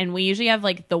rocks. And we usually have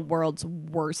like the world's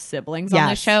worst siblings on the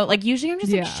Yes. show. Like usually I'm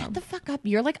just Yeah. like, shut the fuck up.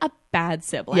 You're like a bad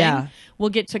sibling. Yeah. We'll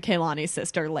get to Kaylani's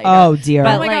sister later. Oh dear.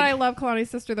 But Oh my like, god, I love Kalani's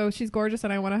sister though. She's gorgeous,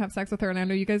 and I want to have sex with her. And I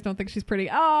know you guys don't think she's pretty.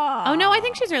 oh no, I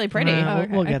think she's really pretty.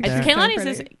 We'll get there. It's Kaylani's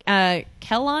sister.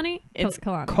 Kelani? It's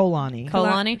Kalani. Kolani.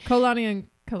 Kalani. Kalani and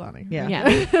Kalani. Yeah.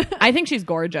 Yeah. I think she's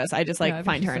gorgeous. I just like Yeah, I think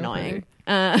find she's her so annoying.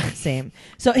 Same.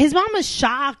 So his mom was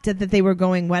shocked that they were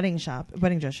going wedding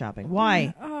dress shopping.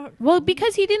 Why? Well,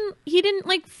 because he didn't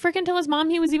like freaking tell his mom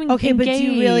he was even Okay, engaged. but do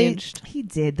you really? He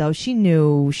did though. She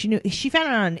knew. She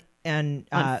found it on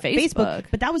Facebook.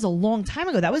 but that was a long time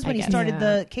ago. That was when he guess. started Yeah.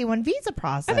 the K1 visa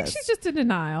process. I think she's just in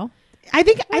denial. I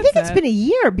think That's it's it. been a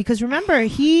year because remember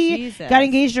he Jesus. got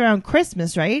engaged around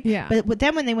Christmas, right? Yeah. But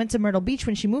then when they went to Myrtle Beach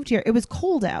when she moved here, it was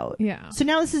cold out. Yeah. So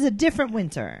now this is a different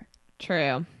winter,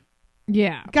 True.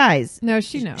 Yeah. guys. No,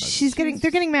 she knows.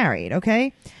 They're getting married.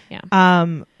 Okay. Yeah.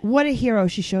 What a hero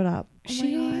she showed up.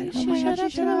 She She showed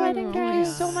up to the wedding dress. Thank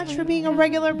you so much for being a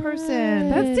regular person.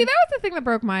 That was the thing that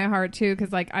broke my heart too,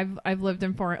 because like I've lived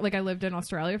in I lived in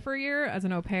Australia for a year as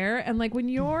an au pair, and like when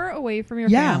you're away from your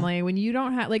Yeah. family, when you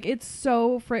don't have like it's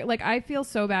so like I feel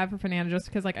so bad for Fernanda just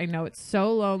because like I know it's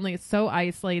so lonely, it's so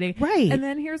isolating, Right. And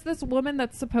then here's this woman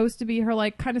that's supposed to be her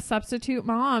like kind of substitute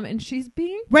mom, and she's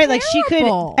being Right, like she could,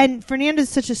 terrible. and Fernanda's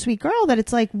such a sweet girl that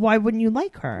it's like, why wouldn't you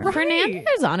like her? Right. Fernanda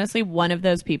is honestly one of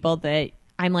those people that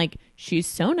I'm like, she's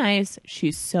so nice,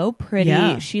 she's so pretty,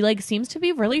 Yeah. she like seems to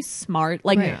be really smart.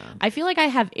 Like Right. I feel like I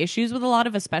have issues with a lot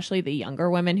of especially the younger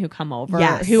women who come over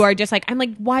Yes. who are just like, I'm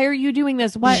like, why are you doing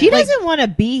this? What She like, doesn't want to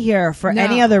be here for No.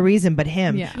 any other reason but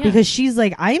him. Yeah. Because she's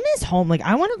like, I miss home. Like,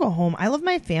 I want to go home. I love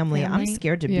my family. I'm Family.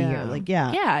 scared to be Yeah. here. Like,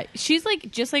 yeah. yeah, she's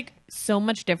like just like so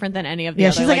much different than any of the Yeah,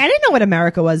 other she's like, I didn't know what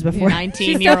America was before. 19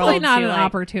 she's year definitely olds. not who, an like-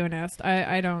 opportunist.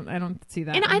 I don't see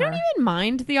that. And in I don't her. even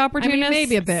mind the I opportunist. mean,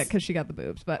 maybe a bit because she got the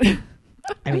boobs, but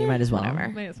I mean, you might as well. Whatever.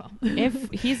 may as well.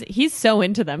 If he's so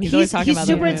into them, he's always talking about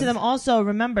super them. into them. Also,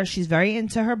 remember, she's very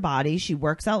into her body. She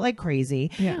works out like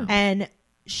crazy. Yeah. And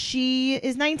she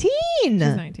is 19. She's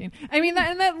 19. I mean,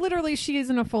 that literally, she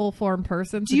isn't a full formed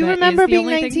person. So Do you that remember is the being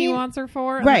only thing 19? he wants her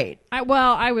for? Right. I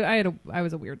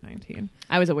was a weird 19.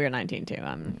 I was a weird 19 too.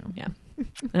 Yeah.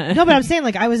 No, but I'm saying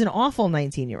like I was an awful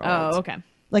 19-year-old. Oh, okay.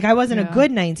 Like I wasn't a Yeah.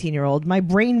 good 19-year-old. My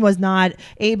brain was not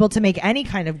able to make any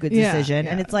kind of good Yeah, decision.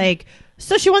 yeah. And it's like,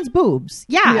 so she wants boobs.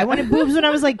 Yeah, I wanted boobs when I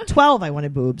was like 12. I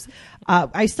wanted boobs.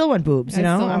 I still want boobs, you I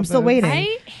know? still I'm want still boobs. waiting.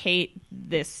 I hate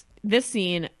this. This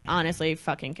scene honestly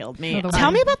fucking killed me. Oh, the Tell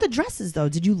me about the dresses though.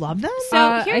 Did you love them?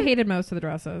 So here- I hated most of the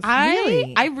dresses.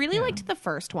 Really? I really liked the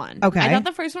first one. Okay. I thought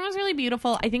the first one was really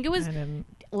beautiful. I think it was I didn't.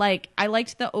 like I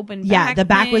liked the open Yeah, back the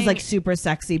back was thing. like super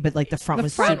sexy, but like the front The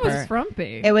was front super. was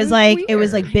frumpy. It was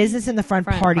weird. like business in the front,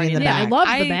 Front, party party in the in the Yeah, I back. loved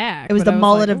I- the back. it was but the I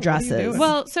mullet like, of oh, what are you dresses. doing?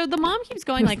 Well, so the mom keeps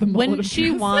going like, The mullet wouldn't of she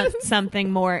dresses. want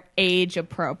something more age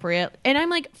appropriate? And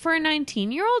I'm like, for a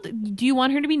 19-year-old, do you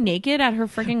want her to be naked at her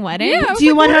freaking wedding? Yeah, I was Do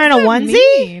you like, want what her in does a that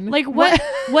onesie? mean? Like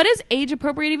what does age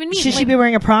appropriate even mean? Should she Like- be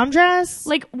wearing a prom dress?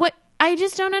 like what I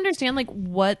just don't understand like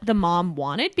what the mom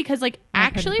wanted because like I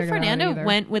couldn't actually figure it out Fernando either.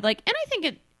 went with like and I think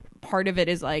it part of it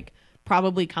is like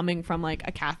probably coming from like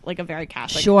a very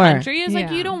Catholic Sure. country is like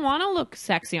Yeah. you don't want to look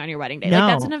sexy on your wedding day. No.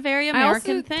 Like that's a very I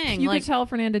American also, thing. You Like could tell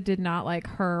Fernanda did not like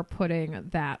her putting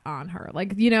that on her.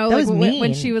 Like, you know, That like was when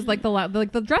mean. she was like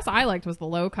the dress I liked was the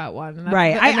low cut one. And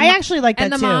Right. and I actually like that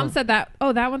and the too. mom said that,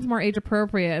 oh, that one's more age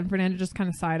appropriate. And Fernanda just kind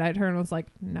of side eyed her and was like,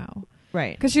 no.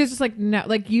 right. Because she was just like, no,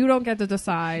 like you don't get to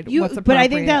decide You, what's appropriate. but I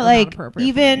think that or not like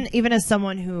appropriate for me. even as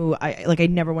someone who I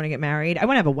never want to get married. I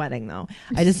want to have a wedding though.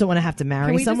 I just don't want to have to marry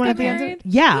Can we just someone get at the end. married?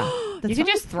 Yeah, you That's could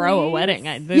all. just throw a please. wedding.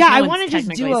 Yeah, I want to just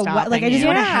do a like I just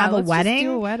want to Yeah, have a let's just wedding,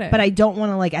 do a wedding. but I don't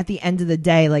want to like at the end of the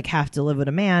day like have to live with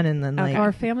a man and then like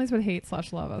Our families would hate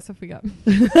 / love us if we got.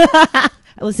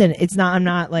 listen. It's not. I'm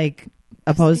not like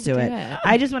opposed to do it. it.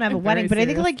 I just want to have a I'm wedding, but very I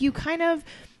think serious. like you kind of.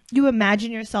 You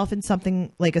imagine yourself in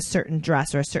something like a certain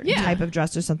dress or a certain Yeah. type of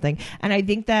dress or something, and I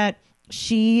think that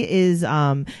she is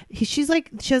she's like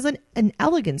she has an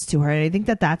elegance to her, and I think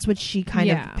that that's what she kind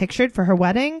Yeah. of pictured for her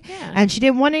wedding. Yeah. And she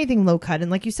didn't want anything low cut,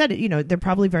 and like you said, you know, they're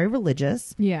probably very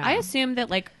religious. Yeah. I assume that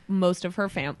like most of her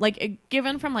family, like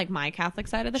given from like my Catholic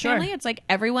side of the Sure. family, it's like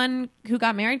everyone who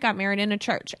got married in a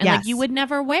church, and Yes. like you would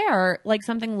never wear like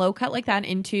something low cut like that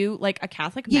into like a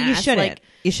Catholic Yeah, you mass. shouldn't. Like,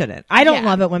 You shouldn't. I don't Yeah.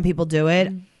 love it when people do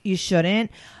it. You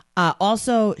shouldn't.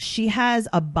 Also, she has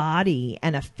a body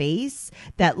and a face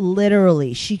that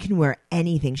literally she can wear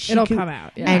anything. She It'll can- come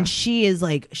out, yeah. and she is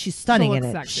like she's stunning She'll in look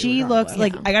it. sexy She looks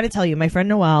regardless. like I got to tell you, my friend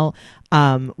Noelle.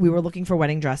 We were looking for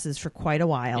wedding dresses for quite a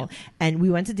while, and we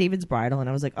went to David's Bridal, and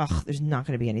I was like, "Ugh, there's not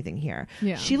going to be anything here."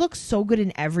 Yeah. She looks so good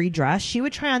in every dress. She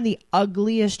would try on the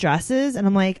ugliest dresses, and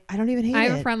I'm like, I don't even hate I it.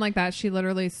 have a friend like that. She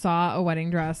literally saw a wedding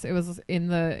dress. It was in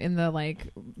the like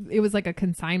it was like a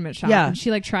consignment shop. Yeah. And she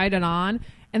like tried it on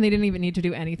and they didn't even need to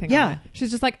do anything Yeah. on it. She's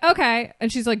just like, okay.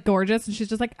 And she's like gorgeous and she's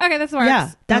just like, okay, this works.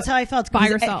 Yeah, that's how I felt. By 'Cause-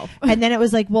 yourself. And then it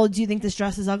was like, well, do you think this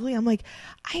dress is ugly? I'm like,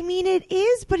 I mean, it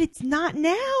is, but it's not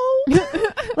now.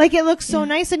 Like, it looks so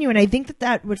nice on you. And I think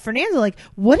that with Fernanda, like,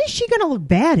 what is she going to look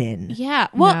bad in? yeah.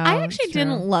 Well, No, I it's actually true.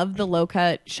 didn't love the low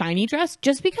cut shiny dress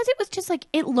just because it was just like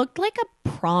it looked like a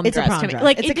prom It's a dress prom to me. dress.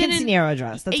 Like it's a it didn't- quinceanera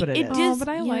dress. That's what it is. Oh, but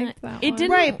I liked that It one.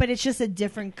 didn't Right, but it's just a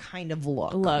different kind of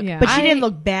look. look. Yeah. But she I- didn't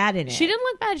look bad in it. She didn't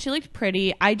look bad. She looked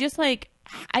pretty. I just like.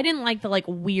 I didn't like the like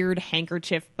weird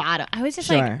handkerchief bottom. I was just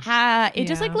Sure. like, it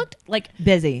just like Yeah. looked like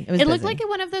busy. It was it looked busy. like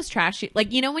one of those trashy,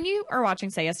 like you know when you are watching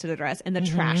Say Yes to the Dress and the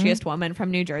Mm-hmm. trashiest woman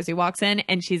from New Jersey walks in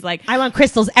and she's like, I want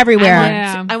crystals everywhere.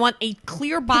 Yeah. I want a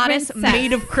clear bodice Princess.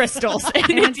 made of crystals. I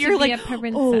and want you're to be like, a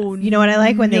princess. oh, You know what I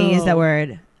like when they No. use that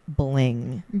word?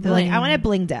 Bling. They're like, Bling. I want it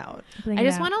blinged out. I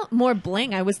just want more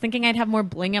bling. I was thinking I'd have more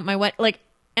bling at my wedding, like.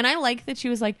 And I like that she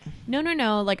was like,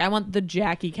 no, like I want the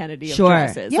Jackie Kennedy of Sure.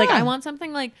 dresses. Like Yeah. I want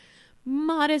something like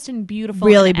modest and beautiful,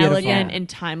 Really and beautiful. elegant Yeah. and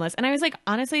timeless. And I was like,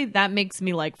 honestly, that makes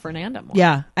me like Fernanda more.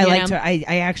 Yeah, I You liked know? her. I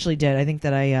actually did. I think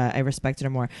that I respected her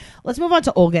more. Let's move on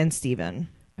to Olga and Steven.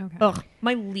 Okay. Ugh,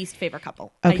 my least favorite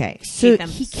couple. I Okay, hate so them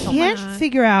he so can't much.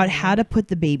 figure out how to put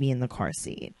the baby in the car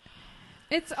seat.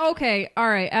 It's okay. All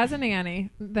right. As a nanny,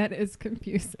 that is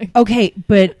confusing. Okay,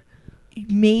 but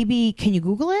maybe can you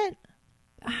Google it?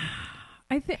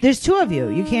 I think There's two of you.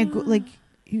 You can't like.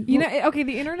 you know. Okay,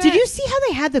 the internet. Did you see how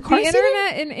they had the car The seat? in?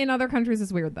 internet in other countries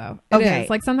is weird though. It Okay. is.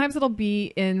 Like sometimes it'll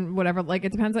be in whatever. Like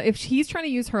it depends on if he's trying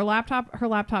to use her laptop. Her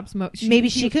laptop's Maybe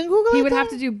she can Google He it would have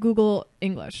then? to do Google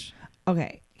English.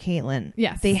 Okay, Caitlin.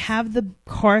 Yes. They have the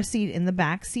car seat in the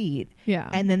back seat. Yeah.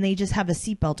 And then they just have a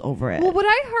seatbelt over it. Well, what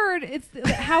I heard, it's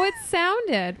how it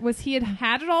sounded was he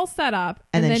had it all set up,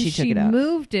 And and, then then she took it out.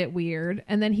 moved it weird,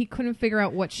 and then he couldn't figure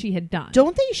out what she had done.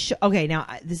 Don't they okay, now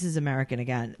this is American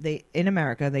again. In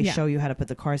America they Yeah. show you how to put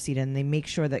the car seat in. They make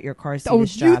sure that your car seat Oh,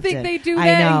 is you strapped think in. they do I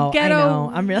that? know. in I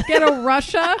know. I'm really ghetto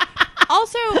Russia.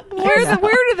 Also, Where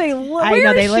do they live? I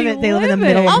know, they live in the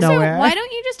middle of also, nowhere. why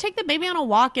don't you just take the baby on a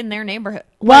walk in their neighborhood?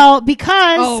 Well,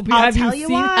 because Oh, I'll have tell you you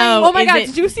seen? why. Oh my is god! it-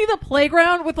 Did you see the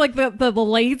playground with like the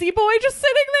lazy boy just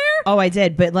sitting there? Oh, I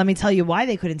did, but let me tell you why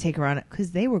they couldn't take her on it.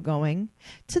 Because they were going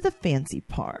to the fancy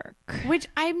park. Which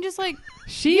I'm just like,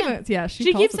 She she calls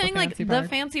keeps it saying like fancy the park.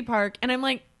 fancy park, and I'm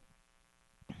like,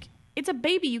 it's a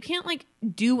baby. You can't like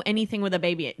do anything with a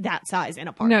baby that size in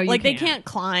a park. No, you like can't. they can't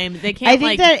climb. They can't. I think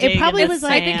like, that it dig in probably the was,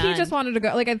 like- I think he sand. just wanted to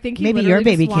go. Like I think he Maybe literally your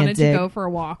baby just wanted can't to dig. go for a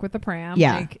walk with the pram,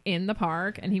 Yeah. like in the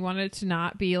park, and he wanted to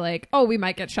not be like, oh, we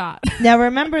might get shot. Now,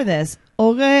 remember this.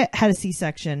 Olga had a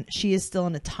C-section. She is still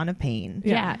in a ton of pain.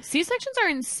 Yeah, C-sections are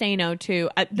insano too.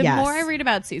 The Yes. more I read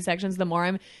about C-sections, the more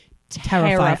I'm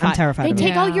Terrified. I'm terrified They of it.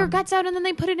 take all Yeah. your guts out and then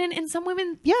they put it in, and some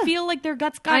women Yeah. feel like their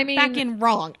guts got I mean, back in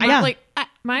wrong. Yeah. I'm like,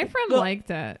 My friend Ugh. liked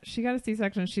it. She got a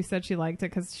C-section. She said she liked it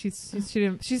because she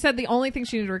didn't. She said the only thing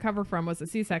she needed to recover from was a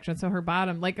C-section. So her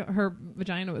bottom, like her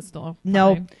vagina, was still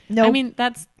No, fine. no. I mean,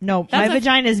 that's no. that's My a-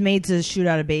 vagina is made to shoot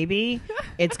out a baby.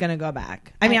 It's gonna go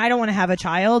back. I mean, I don't want to have a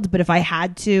child, but if I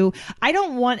had to, I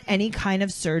don't want any kind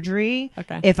of surgery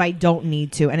Okay. if I don't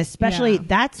need to, and especially Yeah.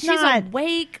 that's she's not.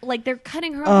 awake. Like they're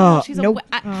cutting her. Oh, off. She's nope.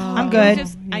 I'm good.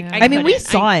 Yeah. I mean, we couldn't.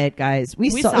 saw it, guys. We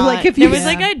saw like it. if you There was Yeah.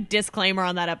 like a disclaimer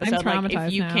on that episode. Like if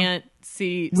traumatized you now. can't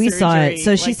see, we saw surgery, it.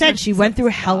 So she like, said she went through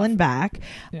hell and back.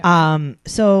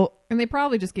 So And they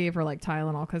probably just gave her like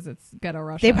Tylenol because it's ghetto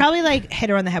Russia. they probably like hit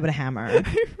her on the head with a hammer.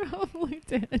 probably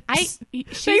did. she's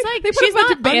they like put she's a bunch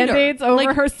not of band-aids under. over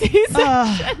Like, her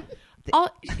C-section.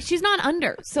 she's not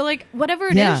under. So like whatever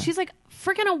it is, Yeah. she's like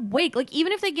freaking awake. Like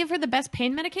even if they give her the best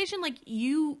pain medication, like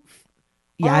you.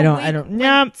 Yeah, are I awake don't. when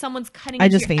No. Someone's cutting. I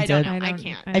into just your- I don't fainted. know. I I don't-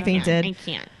 can't. I fainted. I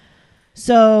can't.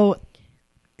 So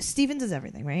Steven does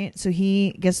everything, right? So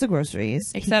he gets the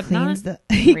groceries. Except he cleans not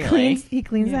he really.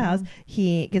 cleans the Yeah. house.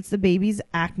 He gets the baby's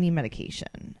acne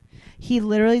medication. He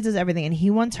literally does everything, and he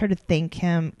wants her to thank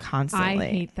him constantly. I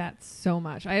hate that so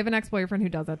much. I have an ex-boyfriend who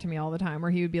does that to me all the time,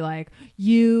 where he would be like,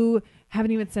 "You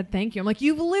haven't even said thank you." I'm like,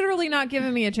 "You've literally not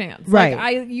given me a chance." Right.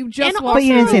 Like, you just And walked But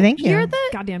you didn't through- say thank you. You're the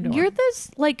Goddamn door. You're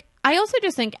this like. I also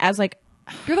just think as like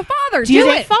You're the father. Do you Do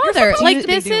think- it, father. You're supposed Like to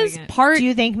be this doing is it. part. Do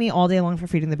you thank me all day long for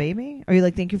feeding the baby? Or you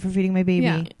like, thank you for feeding my baby?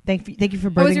 Yeah. Thank you for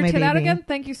Oh, is birthing your my tit out baby. again?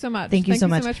 Thank you so much. Thank you so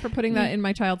much. for putting that in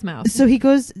my child's mouth. So he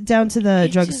goes down to the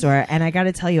drugstore, and I got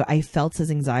to tell you, I felt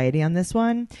his anxiety on this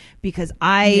one because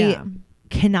I Yeah.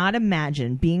 cannot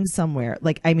imagine being somewhere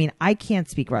like, I mean, I can't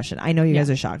speak Russian. I know you guys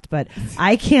Yeah. are shocked, but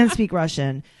I can't speak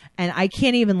Russian, and I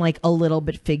can't even like a little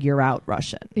bit figure out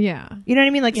Russian. Yeah. You know what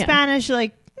I mean? Like Yeah. Spanish,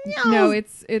 like No,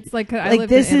 it's like I Like,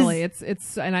 lived this in is- Italy.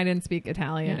 It's and I didn't speak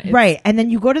Italian. It's right. And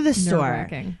then you go to the store,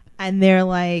 nerve-wracking. and they're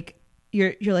like,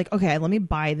 you're like, okay, let me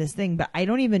buy this thing, but I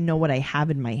don't even know what I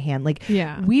have in my hand. Like,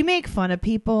 Yeah. we make fun of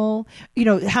people. You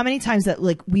know how many times that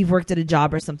like we've worked at a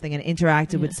job or something and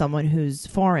interacted with someone who's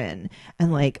foreign,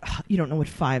 and like, "Ugh, you don't know what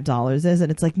 $5 is,"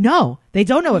 and it's like, no, they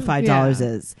don't know what $5 Yeah.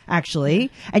 is actually.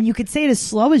 And you could say it as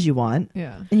slow as you want,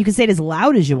 Yeah. and you can say it as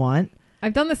loud as you want.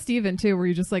 I've done the Steven too, where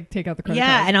you just like take out the credit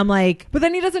Yeah, card. and I'm like, But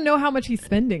then he doesn't know how much he's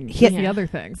spending. He- That's the other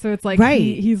thing. So it's like Right.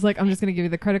 he's like, I'm just going to give you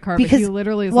the credit card. because but he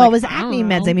literally is well, like, it was I don't acne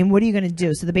meds. know. I mean, what are you going to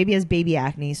do? So the baby has baby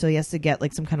acne, so he has to get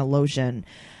like some kind of lotion,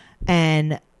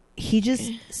 and he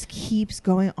just keeps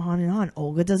going on and on.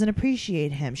 Olga doesn't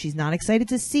appreciate him. She's not excited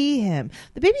to see him.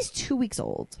 The baby's 2 weeks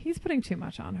old. He's putting too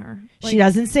much on her. She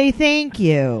doesn't say thank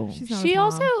you. She's not She his mom.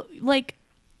 also like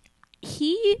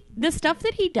the stuff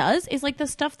that he does is like the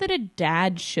stuff that a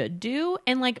dad should do,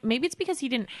 and like maybe it's because he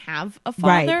didn't have a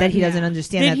father, Right, that he Yeah. doesn't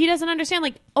understand that that. he doesn't understand.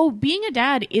 Like, oh, being a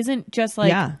dad isn't just like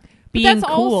Yeah. being that's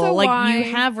cool. also Like why- you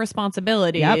have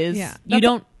responsibilities. Yep. Yeah. You That's-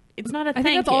 don't. It's not a I thank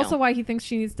think that's you. also why he thinks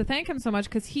she needs to thank him so much,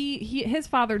 because his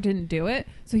father didn't do it,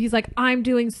 so he's like, I'm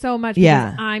doing so much.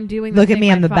 Yeah. Because I'm doing. Look the at thing me,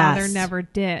 my I'm the father best. Never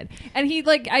did, and he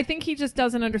like I think he just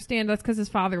doesn't understand that's because his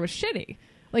father was shitty.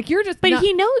 Like you're just, But not-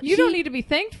 he knows- you don't he- need to be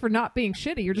thanked for not being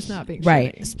shitty. You're just not being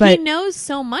Right. shitty. But he knows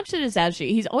so much that his dad's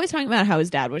shitty. He's always talking about how his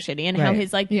dad was shitty and how Right.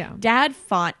 his like Yeah. dad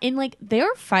fought in like their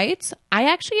fights. I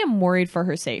actually am worried for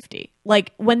her safety.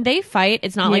 Like when they fight,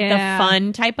 it's not like the Yeah.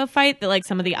 fun type of fight that like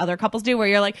some of the other couples do, where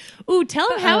you're like, "Ooh, tell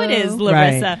him how it is, Uh-oh.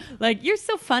 Larissa. Like you're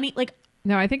so funny." Like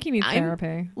No, I think he needs I'm-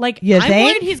 therapy. Like You I'm think?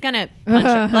 worried he's gonna punch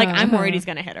her. Like I'm worried he's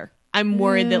gonna hit her. I'm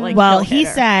worried that like well, he'll he hit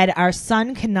her. said, our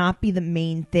son cannot be the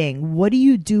main thing. What do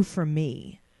you do for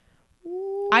me?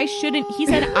 I shouldn't. He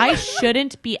said I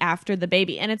shouldn't be after the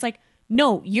baby, and it's like,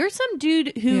 no, you're some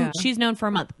dude who Yeah. she's known for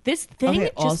a month. This thing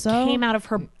Okay, just also, came out of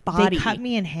her body. They cut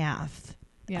me in half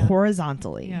Yeah.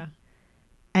 horizontally Yeah.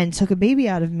 and took a baby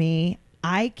out of me.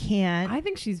 I can't. I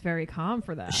think she's very calm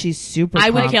for that. She's super.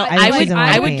 I would calm. kill- think I would- she's in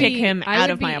I love would with kick me. him I out would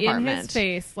of my be in apartment. his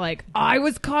face, like I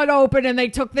was cut open and they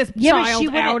took this Yeah, but child she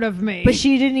wouldn't- out of me. But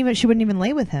she wouldn't even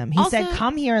lay with him. He Also- said,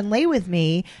 "Come here and lay with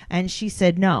me," and she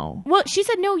said no. Well, she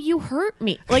said, no, you hurt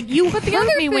me. Like, you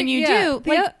hurt me when you do.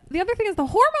 Like, the other thing is the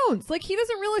hormones. Like he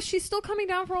doesn't realize she's still coming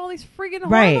down from all these friggin'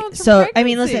 Right. hormones. from So I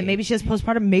mean, pregnancy. listen. Maybe she has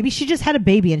postpartum. Maybe she just had a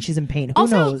baby and she's in pain. Who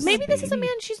also, knows? maybe this is a man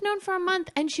she's known for a month,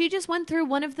 and she just went through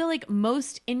one of the like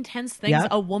most intense things Yep.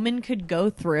 a woman could go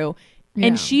through, Yeah.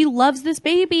 and she loves this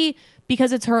baby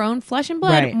because it's her own flesh and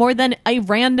blood Right. more than a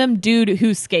random dude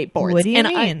who skateboards. What do you and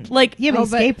mean? like, Yeah, but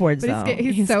he skateboards but though.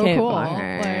 he's so cool.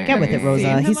 Skateboarder. Like, Get with have it, you Rosa.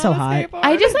 seen him He's so on a hot. skateboard?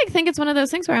 I just like think it's one of those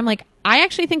things where I'm like, I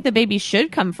actually think the baby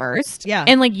should come first. Yeah.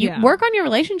 And like you Yeah. work on your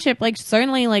relationship, like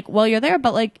certainly like while you're there,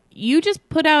 but like you just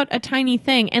put out a tiny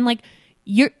thing and like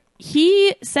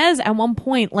he says at one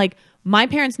point, like, my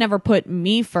parents never put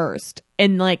me first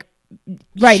and like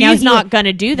Right, now she's he- not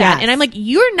gonna do that. Yes. And I'm like,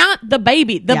 you're not the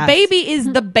baby. The Yes. baby is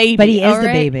the baby. but he is all the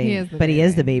right? baby. He is the but he baby.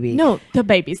 is the baby. No, the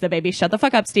baby's the baby. Shut the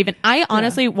fuck up, Steven. I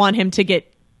honestly want him to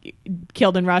get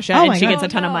killed in Russia Oh and my she God. gets a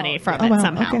ton of Oh, money no. from Oh, it wow.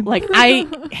 somehow. Okay. Like, I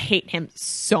hate him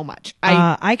so much.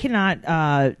 I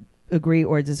cannot agree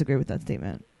or disagree with that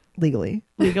statement legally.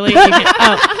 Legally,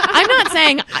 I'm not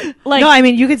saying like No, I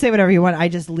mean you can say whatever you want. I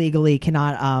just legally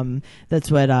cannot. That's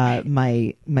what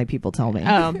my people tell me.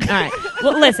 all right.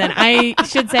 Well, listen, I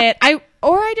should say it. I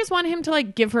just want him to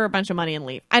like give her a bunch of money and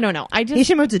leave. I don't know. I He just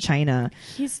should move to China.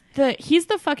 he's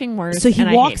the fucking worst. So he and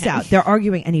I hate walks him. out. They're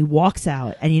arguing, and he walks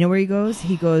out. And you know where he goes?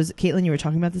 He goes. Caitlin, you were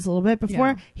talking about this a little bit before.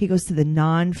 Yeah. He goes to the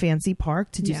non-fancy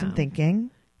park to do Yeah. some thinking.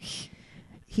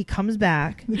 He comes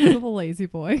back. This little lazy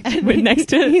boy. With next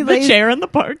to He the lays- chair in the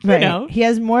park. You Right. know. He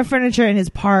has more furniture in his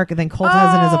park than Colt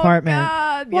has in his apartment.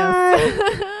 God,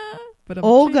 yes. But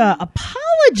Olga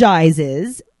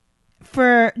apologizes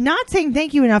for not saying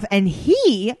thank you enough, and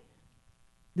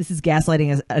this is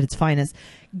gaslighting at its finest,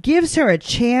 gives her a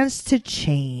chance to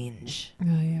change. Oh,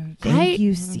 yeah. Thank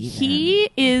you, Steven. He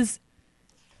is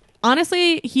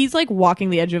honestly, he's like walking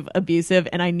the edge of abusive,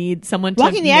 and I need someone to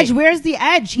Walking the edge. Where's the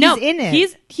edge? He's in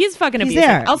it. He's fucking He's abusive.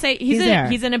 there. I'll say He's there.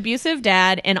 he's an abusive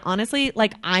dad, and honestly,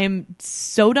 like I'm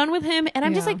so done with him, and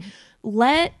I'm just Yeah.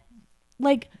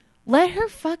 like let her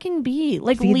fucking be.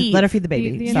 Like leave. Let her feed the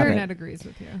baby. The Stop internet it. agrees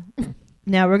with you.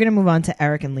 Now we're gonna move on to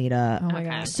Eric and Lita. Oh my Okay.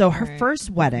 god. So her All right.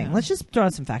 first wedding, Yeah. let's just throw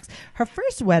out some facts. Her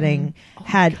first wedding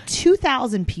had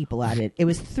 2,000 people at it. It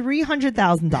was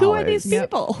 $300,000. Who are these Yep.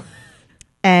 people?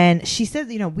 And she said,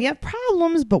 we have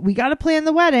problems, but we got to plan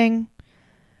the wedding.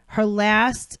 Her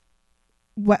last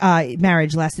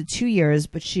marriage lasted 2 years,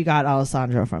 but she got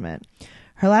Alessandro from it.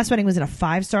 Her last wedding was in a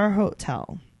 5-star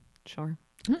hotel. Sure.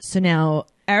 So now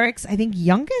Eric's, I think,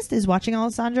 youngest is watching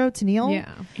Alessandro Tennille.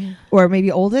 Yeah. Or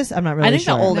maybe oldest. I'm not really I think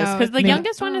sure. the oldest, No, because the maybe-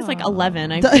 youngest one is like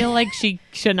 11. I The- feel like she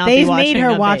should not be They've watching made her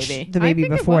a watch baby. the I baby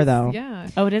think it before, was- though. Yeah.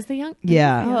 Oh, it is the young.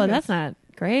 Yeah. Oh, that's not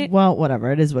great. Well,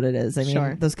 whatever. It is what it is. I mean,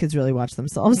 Sure. those kids really watch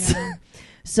themselves. Yeah.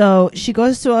 So she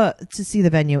goes to see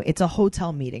the venue. It's a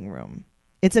hotel meeting room.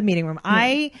 It's a meeting room.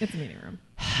 It's a meeting room.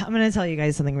 I'm going to tell you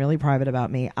guys something really private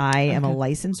about me. I am a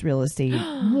licensed real estate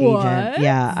agent. What?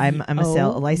 Yeah, I'm a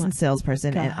Oh licensed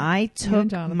salesperson, and God. I You took and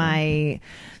Jonathan.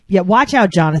 watch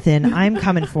out, Jonathan. I'm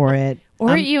coming for it.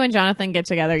 Or you and Jonathan get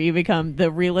together, you become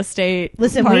the real estate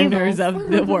Listen, partners of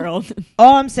the world.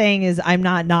 All I'm saying is I'm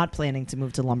not planning to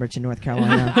move to Lumberton, North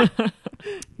Carolina.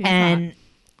 He's And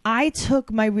I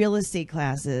took my real estate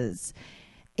classes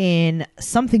in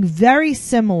something very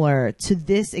similar to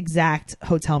this exact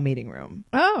hotel meeting room.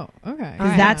 Oh, okay.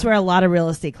 Because that's where a lot of real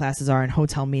estate classes are, in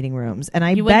hotel meeting rooms. And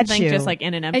I You wouldn't bet think you just like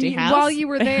in an And empty house. while you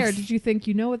were there, did you think,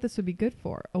 what this would be good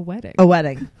for? A wedding. a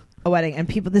wedding. And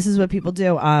this is what people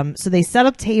do. So they set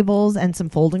up tables and some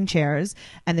folding chairs,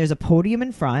 and there's a podium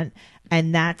in front,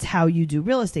 and that's how you do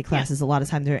real estate classes. A lot of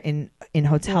times they're in Or a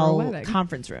hotel wedding.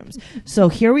 conference rooms. So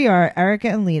here we are, Eric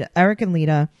and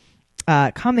Lita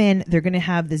come in. They're going to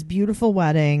have this beautiful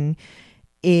wedding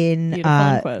in Beautiful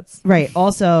in quotes. right.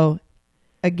 Also,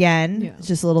 again, Yeah. it's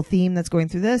just a little theme that's going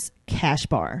through this: cash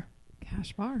bar.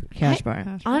 Cash bar. Cash bar.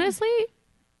 Cash bar. Honestly,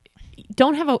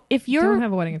 don't have a if you're Don't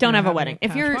have a wedding if Don't you're have a having wedding. a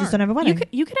If cash you're bar. Just don't have a wedding.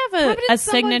 you could have Have it in a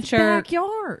someone's signature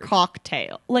backyard.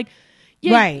 cocktail. Like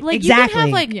Right, Like exactly. you can have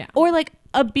like Yeah. or like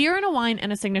a beer and a wine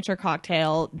and a signature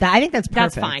cocktail. I think that's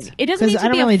perfect. That's fine. It doesn't 'Cause need I to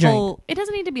don't be really a drink. full. It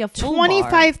doesn't need to be a full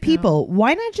 25 bar. people.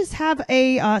 Why not just have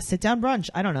a sit down brunch?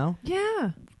 I don't know.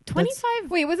 Yeah.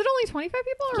 25 Wait, was it only 25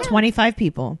 people? Or 25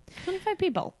 people. 25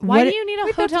 people. Why What- do you need a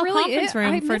Wait, that's hotel really conference it? I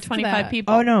room for missed 25 that.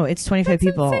 people? Oh no, it's 25 That's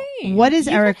people. insane. What is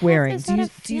You Eric could have wearing? this Do at you a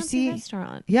do you fancy see?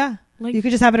 restaurant? Yeah. Like- you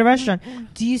could just have it at a restaurant.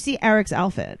 Do you see Eric's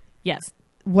outfit? Yes.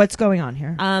 What's going on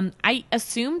here? I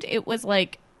assumed it was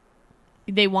like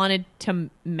they wanted to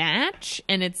match,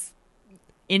 and it's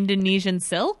Indonesian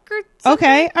silk or something.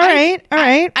 Okay, all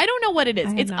right. I don't know what it is. I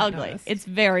had It's not ugly. noticed. It's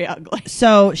very ugly.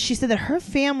 So she said that her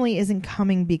family isn't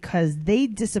coming because they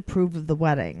disapprove of the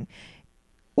wedding.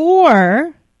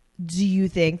 Or do you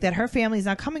think that her family's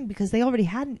not coming because they already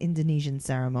had an Indonesian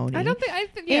ceremony? I don't think.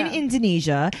 Yeah. In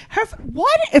Indonesia.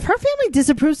 If her family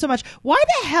disapproves so much, why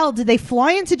the hell did they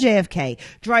fly into JFK,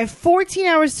 drive 14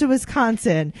 hours to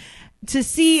Wisconsin to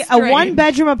see a Strange.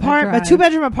 1-bedroom apartment, a drive.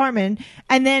 2-bedroom apartment,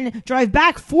 and then drive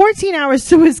back 14 hours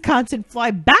to Wisconsin,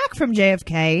 fly back from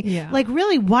JFK? Yeah. Like,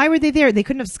 really, why were they there? They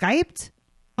couldn't have Skyped?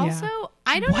 Also,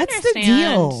 I don't What's the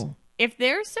understand deal? if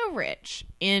they're so rich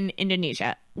in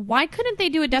Indonesia. Why couldn't they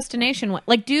do a destination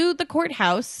like do the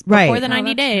courthouse Right. before the Oh,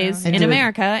 90 that's days true. And in do it-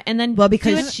 America, and then Well,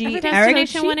 because do a she- Everything's Eric- so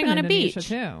destination cheap wedding in on a Indonesia, beach?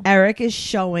 too. Eric is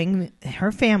showing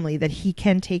her family that he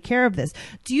can take care of this.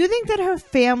 Do you think that her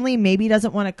family maybe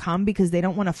doesn't want to come because they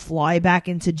don't want to fly back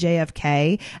into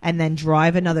JFK and then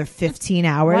drive another 15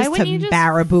 hours Why to wouldn't you just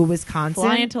Baraboo, Wisconsin?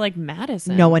 fly into like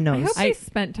Madison? No one I knows. hope they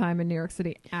spent time in New York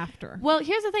City after. Well,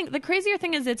 here's the thing. The crazier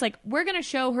thing is, it's like we're going to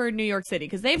show her New York City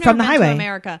because they've never From the been highway. to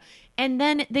America, and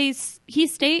then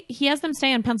he has them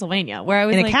stay in Pennsylvania, where I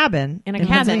was in a like, cabin. in a cabin. And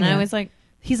Pennsylvania. I was like,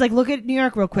 He's like, look at New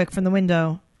York real quick from the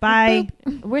window. Bye.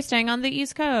 we're staying on the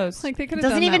East Coast. Like they could have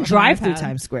Doesn't done even that with drive an through iPad.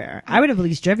 Times Square. I would have at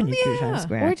least driven you through yeah. Times Or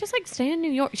Square. just like stay in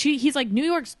New York. He's like, New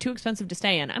York's too expensive to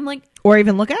stay in. I'm like, Or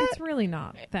even look at It's it. really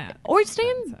not that. or stay in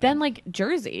expensive. then like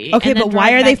Jersey. Okay, and then but why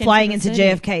drive are they back flying the into city.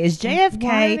 JFK? Is Why are they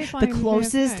JFK flying the into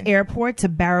closest JFK? airport to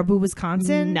Baraboo,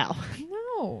 Wisconsin? No.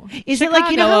 No. Is it like,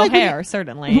 you know Chicago how like when O'Hare,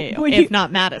 certainly, when if you-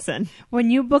 not Madison.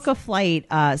 when you book a flight,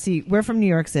 see, we're from New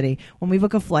York City. When we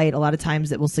book a flight, a lot of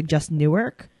times it will suggest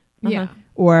Newark Yeah.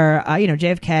 or,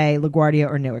 JFK, LaGuardia,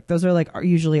 or Newark. Those are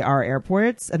usually our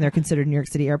airports, and they're considered New York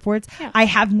City airports. Yeah. I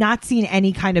have not seen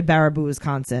any kind of Baraboo,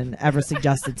 Wisconsin ever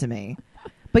suggested to me.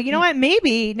 But you know what?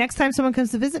 Maybe next time someone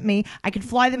comes to visit me, I could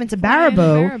fly them into Fly into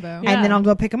Baraboo, Baraboo. and Yeah. then I'll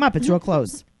go pick them up. It's real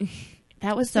close.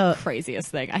 That was So- the craziest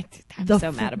thing. I'm The so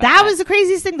f- mad about that was the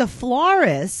craziest thing. The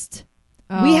florist.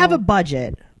 We have Oh. a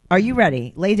budget. Are you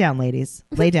ready? Lay down, ladies.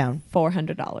 Lay down.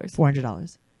 $400.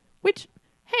 $400. Which,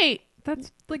 hey,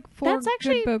 That's like 4 That's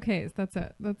actually- good bouquets. That's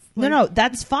it. That's No, like, no,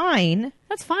 that's fine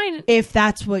that's fine. if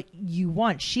that's what you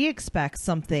want. She expects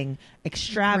something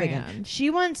extravagant. Grand. She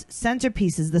wants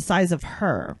centerpieces the size of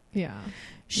her. Yeah.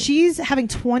 She's having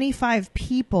 25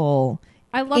 people.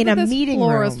 I love In that a this meeting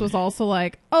florist room. was also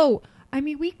like, oh, I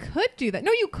mean, we could do that.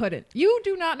 No, you couldn't. You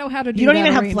do not know how to do You don't that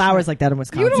even have arrangement. flowers like that in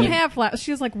Wisconsin. You don't have flowers.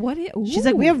 She's like, what? She's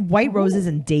like, we have white Ooh. roses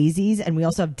and daisies, and we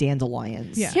also have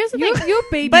dandelions. Yeah. Here's the you, thing. You have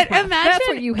baby But craft. imagine That's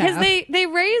what you have. because they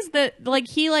raise the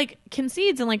he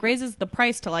concedes and raises the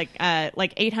price to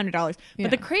 $800. Yeah.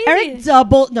 But the crazy Eric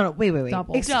double. No, wait.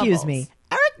 Doubles. Excuse Doubles. me.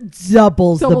 Eric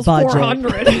doubles the Doubles budget.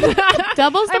 400.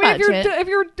 doubles the I mean, budget.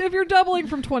 if you're doubling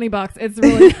from $20, it's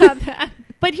really not that.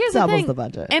 But here's Doubles the thing. the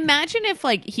budget. Imagine if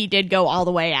he did go all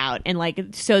the way out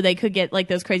and so they could get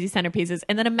those crazy centerpieces,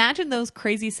 and then imagine those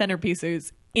crazy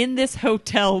centerpieces in this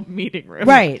hotel meeting room.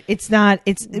 Right. It's not.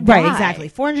 It's right. Why? Exactly.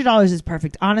 $400 is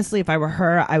perfect. Honestly, if I were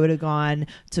her, I would have gone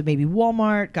to maybe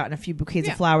Walmart, gotten a few bouquets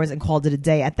Yeah. of flowers, and called it a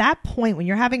day. At that point, when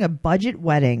you're having a budget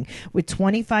wedding with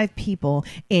 25 people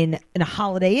in a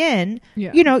Holiday Inn,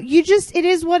 Yeah. it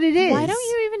is what it is. Why don't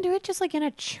you even do it just in a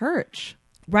church?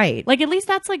 Right. At least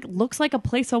that's looks like a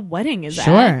place a wedding is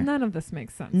Sure. at. None of this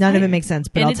makes sense. None of it makes sense.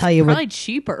 But And I'll it's tell you probably what.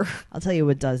 cheaper. I'll tell you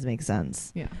what does make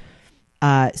sense. Yeah.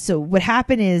 So what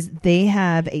happened is they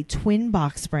have a twin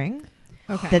box spring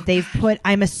Okay. that they've put.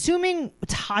 I'm assuming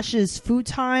Tasha's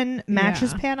futon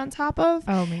mattress Yeah. pad on top of.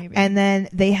 Oh, maybe. And then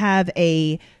they have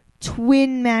a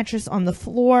twin mattress on the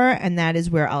floor, and that is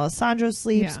where Alessandro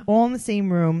sleeps, Yeah. all in the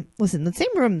same room. Listen, the same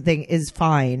room thing is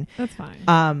fine. That's fine.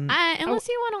 Unless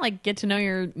you want to get to know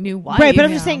your new wife. Right, but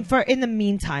I'm just Yeah. saying for in the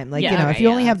meantime, Yeah, if okay, you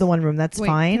only yeah, have the one room, that's Wait,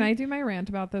 fine. Can I do my rant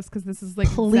about this? Because this is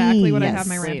exactly what I have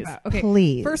my rant Please. about. Okay.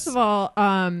 Please. First of all,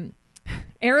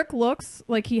 Eric looks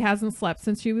like he hasn't slept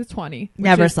since he was 20. which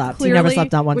Never is slept. He never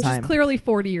slept not one which time. is clearly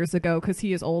 40 years ago because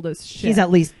he is old as shit. He's at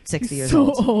least 60 years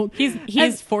so old.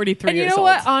 He's 43 And you years know old.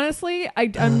 what? Honestly,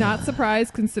 I'm not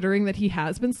surprised considering that he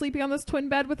has been sleeping on this twin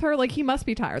bed with her. He must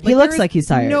be tired. He looks there is like he's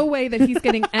tired. No way that he's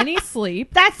getting any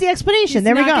sleep. That's the explanation. He's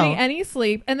There we not go. getting any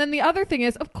sleep. And then the other thing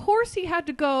is, of course, he had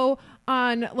to go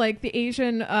on the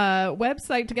Asian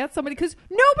website to get somebody because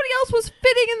nobody else was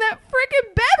fitting in that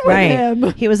freaking bed with Right.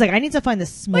 him. He was like, I need to find the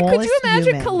smallest Could you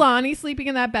imagine human. Kalani sleeping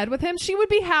in that bed with him? She would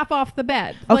be half off the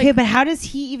bed. Okay, but how does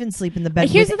he even sleep in the bed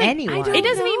Here's with the thing. anyone? I don't It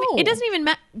doesn't know. even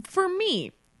matter for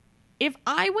me. If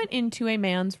I went into a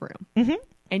man's room Mm-hmm.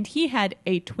 and he had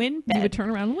a twin You bed, would turn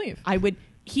around and leave.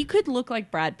 he could look like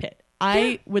Brad Pitt.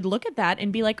 I would look at that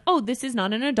and be like, oh, this is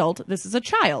not an adult. This is a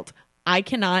child. I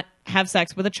cannot have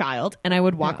sex with a child. And I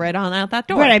would walk right on out that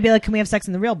door. Right, I'd be like, can we have sex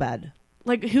in the real bed?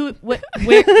 Like, whose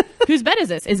bed is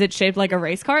this? Is it shaped like a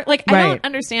race car? Like, I Right. don't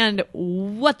understand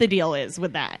what the deal is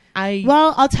with that.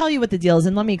 Well, I'll tell you what the deal is,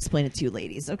 and let me explain it to you,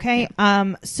 ladies. Okay.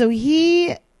 So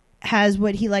he has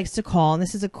what he likes to call, and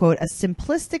this is a quote, a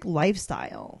simplistic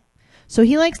lifestyle. So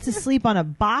he likes to sleep on a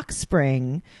box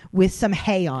spring with some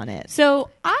hay on it. So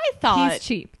I thought He's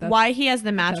cheap. why he has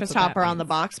the mattress what that topper on the means.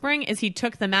 box spring is he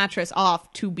took the mattress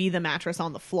off to be the mattress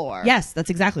on the floor. Yes, that's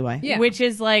exactly why. Yeah. Which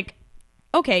is like,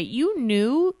 okay, you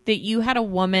knew that you had a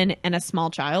woman and a small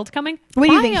child coming. What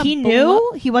do you Buy think? a He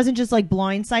knew? He wasn't just like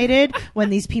blindsided when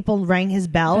these people rang his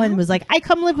bell and was like, I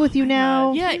come live with you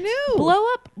now. Yeah, He knew.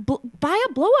 buy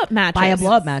a blow up mattress. Buy a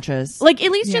blow up mattress. Like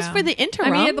at least just Yeah. for the interim.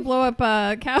 I mean, he had the blow up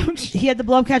couch. He had the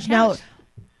blow up couch. Now,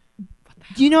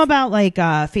 do you know about like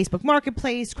Facebook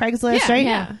Marketplace, Craigslist, Yeah, right?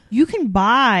 yeah. You can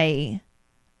buy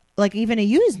like even a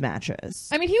used mattress.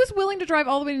 I mean, he was willing to drive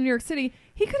all the way to New York City.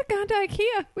 He could have gone to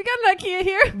IKEA. We got an IKEA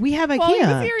here. We have While he was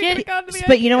IKEA. here, he could have gone to the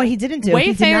But you know IKEA. what he didn't do? He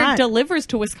did Wayfair not. delivers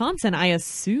to Wisconsin, I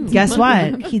assume. Guess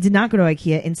what? He did not go to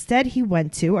IKEA. Instead, he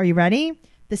went to, are you ready?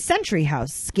 The Century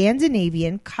House,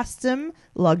 Scandinavian custom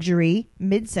luxury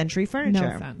mid-century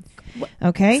furniture. No sense.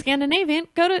 Okay? Scandinavian,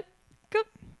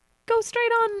 go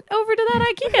straight on over to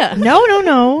that IKEA.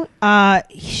 No.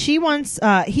 She wants,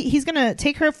 he's going to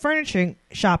take her furniture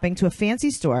shopping to a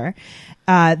fancy store.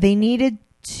 They needed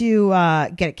to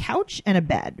get a couch and a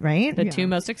bed, right? The two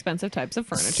most expensive types of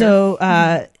furniture.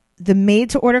 So the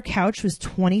made-to-order couch was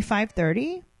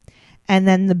 $2,530, and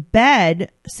then the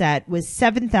bed set was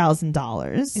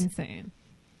 $7,000. Insane.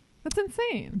 That's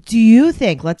insane. Do you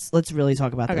think? Let's really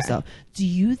talk about this Okay. though. Do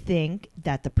you think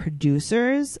that the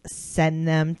producers send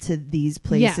them to these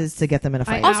places Yes. to get them in a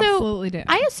fight? I Also, absolutely do.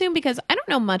 I assume because I don't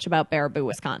know much about Baraboo,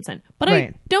 Wisconsin, but I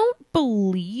Right. don't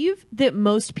believe that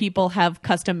most people have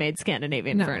custom made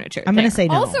Scandinavian No. furniture. I'm going to there. say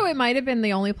no. Also, it might have been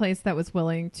the only place that was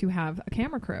willing to have a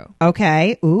camera crew.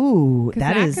 Okay. Ooh, Because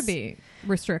that that is. could be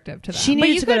restrictive to them. She But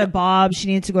needed you to go could- to Bob. She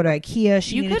needed to go to IKEA.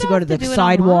 She You needed could to go to also the do it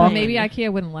sidewalk. online. Maybe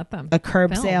IKEA wouldn't let them. A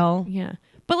curb film. sale. Yeah.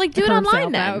 But like do A it curb online sale,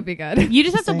 then. that would be good. You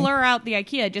just have to Same. blur out the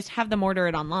IKEA. Just have them order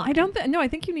it online. I don't. No, I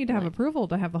think you need to have approval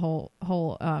to have the whole.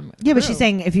 Yeah, but crew. she's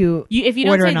saying if you If you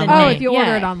don't order say it the online. Oh, name. if you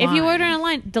order it If you online. order it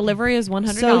online, delivery is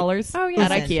 $100 So- Oh, yeah, at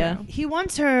that's IKEA. true. He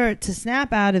wants her to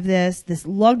snap out of this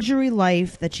luxury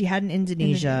life that she had in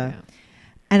Indonesia.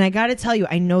 And I got to tell you,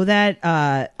 I know that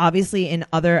obviously in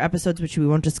other episodes, which we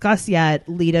won't discuss yet,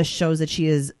 Lita shows that she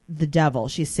is the devil.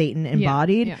 She's Satan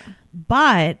embodied. Yeah.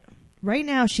 But right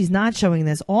now, she's not showing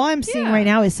this. All I'm seeing Yeah. right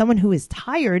now is someone who is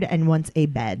tired and wants a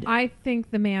bed. I think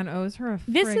the man owes her a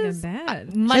This friggin' is bed.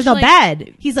 She much has no like-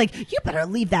 bed. He's like, you better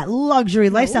leave that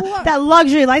luxury lifestyle. What? That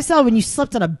luxury lifestyle when you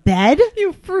slept on a bed?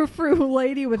 You frou-frou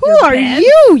lady with Who your are bed.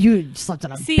 you? You slept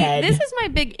on a See, bed. this is my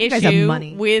big guys have issue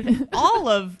money. with all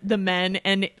of the men,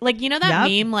 and like you know that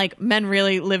Yep. meme, like men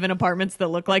really live in apartments that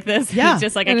look like this. Yeah. It's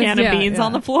just like a And can it's- of yeah, beans yeah.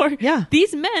 on the floor. Yeah.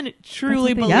 These men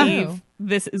truly That's what they believe do.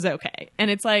 this is okay, and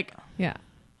it's like Yeah.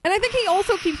 And I think he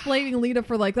also keeps blaming Lita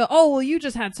for like, oh, well, you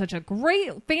just had such a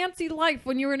great fancy life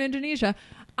when you were in Indonesia.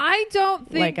 I don't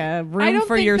think Like a room I don't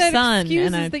for think your that son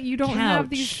excuses and a that you don't have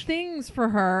these couch. things for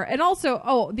her. And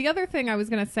also, the other thing I was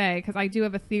going to say, because I do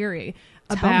have a theory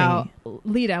Tell about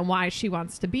Lita and why she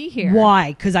wants to be here.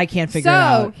 Why? Because I can't figure it So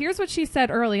out. here's what she said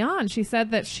early on. She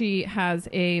said that she has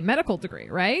a medical degree,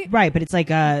 right? Right, but it's like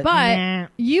a. But nah.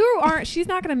 you aren't. She's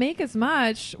not going to make as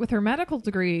much with her medical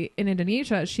degree in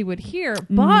Indonesia as she would here.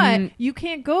 Mm-hmm. But you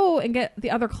can't go and get the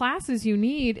other classes you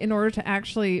need in order to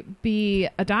actually be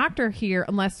a doctor here,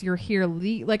 unless you're here.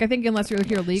 I think unless you're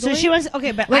here legally. So she wants.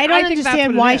 Okay, but Like, I don't I think that's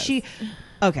understand what it why is. she.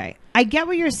 Okay, I get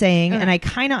what you're saying, Okay. and I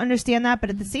kind of understand that, but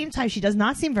at the same time, she does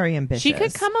not seem very ambitious. she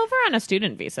could come over on a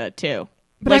student visa too.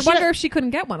 But Like, I wonder if she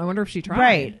couldn't get one. I wonder if she tried.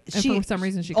 Right. And She for some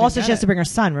reason she couldn't also get she has it. to bring her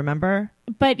son. Remember?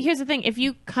 But here's the thing: if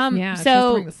you come, Yeah. she has to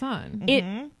so bring the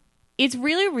son. it's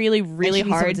really, really, really she needs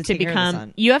someone hard to to take care of the become.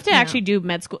 son. You have to Yeah. actually do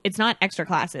med school. It's not extra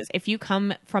classes. If you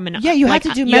come from an Yeah, you have like, to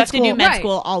do you med have to do school. med Right.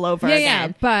 school all over Yeah,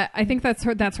 again. but I think that's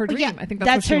her dream. Yeah, I think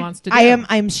that's what she her, wants to do.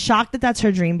 I'm shocked that that's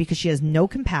her dream because she has no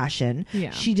compassion.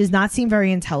 Yeah. She does not seem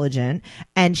very intelligent,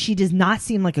 and she does not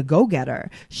seem like a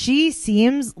go-getter. She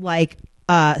seems like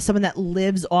someone that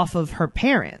lives off of her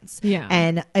parents. Yeah.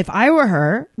 And if I were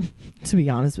her, to be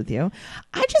honest with you,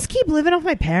 I just keep living off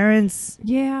my parents.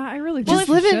 Yeah, I really Just think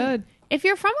she live in- should. If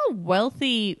you're from a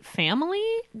wealthy family,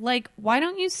 like why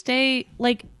don't you stay?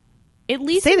 Like, at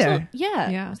least Stay until- there.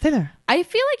 Yeah. Stay there. I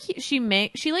feel like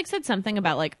she like said something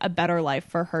about like a better life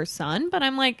for her son, but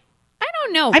I'm like, I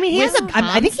don't know. I mean,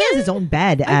 I think he has his own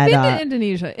bed I've been at. to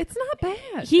Indonesia. It's not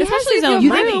bad. He has Especially his if you own have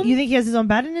You room. think you think he has his own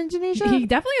bed in Indonesia? He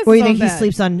definitely has Or his you own think he bed.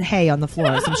 sleeps on hay on the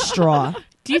floor, some straw?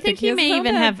 Do you I think think he he has may his own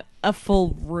even bed. have a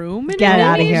full room in Get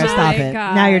out of here! Indonesia? Stop my it!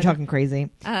 God. Now you're talking crazy.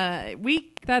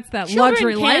 That's that Children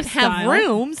luxury can't lifestyle. have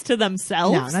rooms to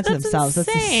themselves. No, not to That's themselves. That's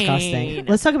insane. disgusting.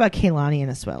 Let's talk about Kehlani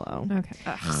and Asuelo.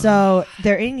 Okay. So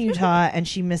they're in Utah, and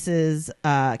she misses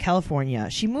California.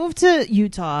 She moved to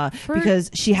Utah because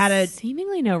she had a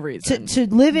seemingly no reason. to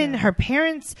live in her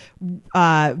parents'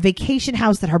 vacation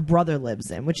house that her brother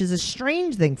lives in, which is a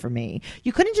strange thing for me.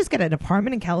 You couldn't just get an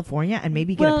apartment in California and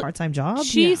maybe get Well, a part-time job.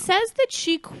 She says that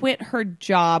she quit her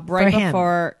job right For him.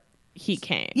 before he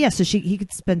came. Yeah, so he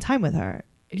could spend time with her.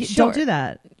 Sure. Don't do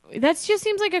that. That just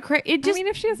seems like it just I mean,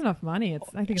 if she has enough money,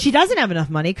 I think She doesn't have enough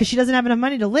money because she doesn't have enough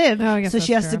money to live. Oh, I guess so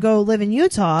she has that's to true. go live in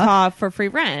Utah. for free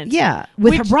rent. Yeah,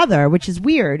 with her Which- brother, which is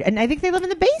weird. And I think they live in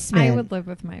the basement. I would live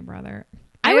with my brother.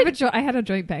 I I had a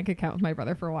joint bank account with my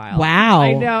brother for a while. Wow.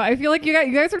 I know. I feel like you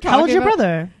guys are talking. How old's your about-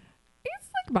 brother? He's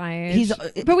like my age. He's.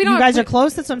 but we don't. You guys have, are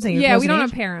close. That's what I'm saying. You're Yeah, close we in don't age?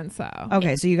 have parents, so.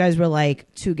 Okay, so you guys were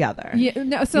like together. Yeah.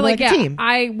 No. So You were like, like a yeah,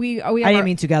 team. we have I didn't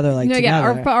mean together like no,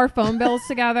 together. yeah, our phone bills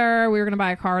together. We were gonna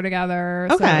buy a car together.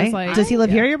 So it Okay. was like, Does he live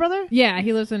yeah. here, your brother? Yeah,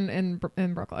 he lives in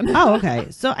Brooklyn. Oh, okay.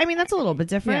 So I mean, that's a little bit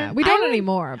different. Yeah, we don't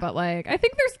anymore, but like I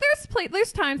think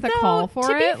there's times that call for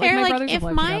to be it. fair, my like brothers if have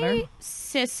lived my together.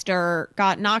 sister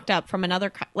got knocked up from another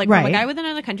from Right. a guy with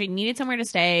another country, needed somewhere to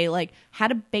stay, like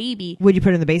had a baby. Would you put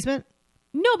it in the basement?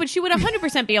 No, but she would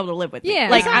 100% be able to live with me. Yeah.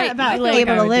 like It's not about feel like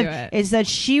able I to would live. do it. It's that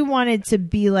she wanted to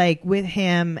be like with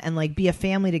him and like be a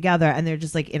family together, and they're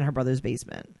just like in her brother's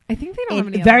basement. I think they don't have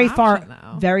And any very other far, option,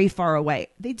 though. very far away.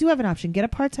 They do have an option: get a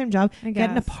part-time job, I get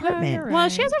an guess. No, apartment. you're right. Well,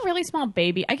 she has a really small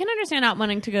baby. I can understand not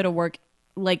wanting to go to work.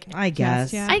 Like I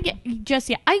guess. yeah. I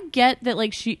get that.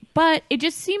 Like but it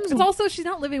just seems. It's also she's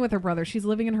not living with her brother. She's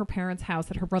living in her parents' house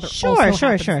that her brother Sure, also sure,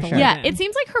 happens sure, to sure. live Yeah, in. it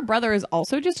seems like her brother is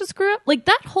also just a screw up. Like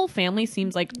that whole family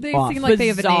seems like They off. seem like they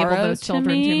have enabled Bizarro those to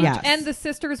children me. too much. Yes. And the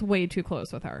sister's way too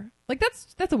close with her. Like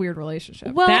that's a weird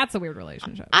relationship. Well, that's a weird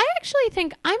relationship. I actually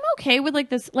think I'm okay with like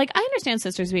this. Like I understand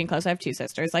sisters being close. I have two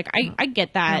sisters. Like I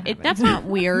get that. That's not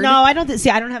weird. No, I don't see.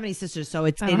 I don't have any sisters, so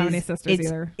it's I don't it have is- any sisters it's,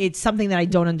 either. It's something that I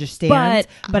don't understand,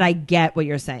 but I get what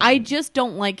you're saying. I just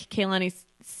don't like Kaylani's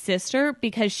sister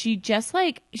because she's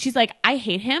like I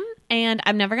hate him and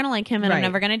I'm never gonna like him and I'm Right.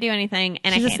 never gonna do anything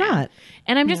and She's I a hate him. snot.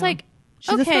 And I'm just Yeah. like,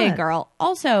 She's a okay, snot. girl.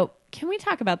 Also, can we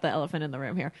talk about the elephant in the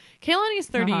room here? Kaylani is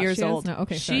 30 How hot years she is? old. No,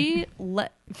 okay, she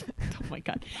let. Oh my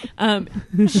god.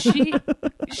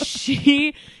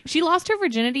 She lost her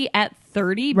virginity at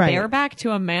 30 Right. bareback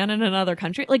to a man in another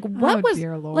country. Like what Oh, was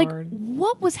dear like Lord.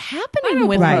 what was I happening don't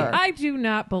with Right. her? I do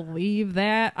not believe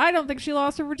that. I don't think she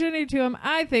lost her virginity to him.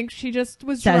 I think she just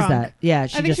was says drunk. that. Yeah, I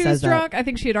she think just she says was that. drunk. I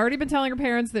think she had already been telling her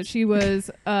parents that she was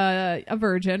a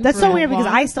virgin. That's for so a weird because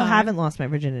long I still time. haven't lost my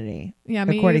virginity. Yeah,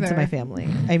 me according to either. my family.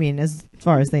 I mean, as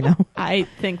far as they know. I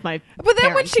think my But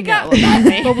then when parents she got know about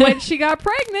me. but when she got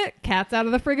pregnant, cat's out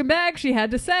of the friggin' bag. She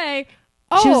had to say,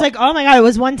 "Oh, She was like, "Oh my god, it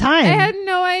was one time." I had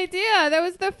no idea. That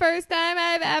was the first time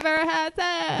I've ever had sex."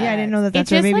 yeah, I didn't know that It's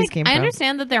that's where just babies like came I from.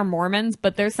 understand that they're Mormons,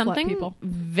 but there's something people.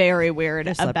 very weird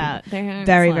They're slut about people. they're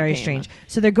Very, slut very people. strange.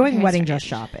 So they're going Very wedding strange. dress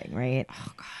shopping, right?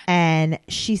 Oh god. And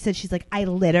she said she's like, I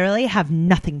literally have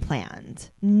nothing planned.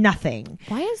 Nothing.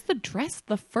 Why is the dress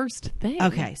the first thing?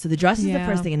 Okay, so the dress is the Yeah.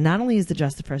 first thing, and not only is the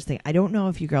dress the first thing, I don't know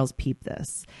if you girls peep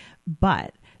this,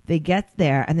 but they get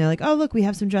there and they're like, "Oh, look, we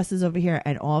have some dresses over here,"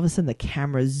 and all of a sudden the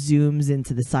camera zooms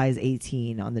into the size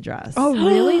 18 on the dress. Oh,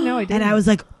 really? No, I didn't. and I was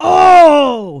like,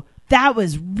 "Oh, that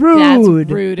was rude."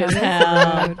 That's rude as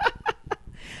hell.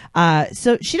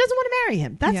 So she doesn't want to marry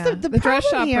him. That's Yeah. the dress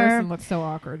problem shop here. person looks so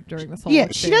awkward during this whole Yeah, she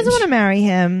exchange. doesn't want to marry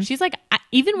him. She's like,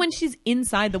 even when she's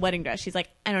inside the wedding dress, she's like,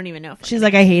 I don't even know. If we're She's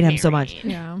gonna like, I hate him be so much.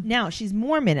 married. Yeah. Now she's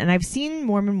Mormon, and I've seen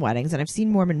Mormon weddings, and I've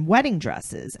seen Mormon wedding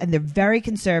dresses, and they're very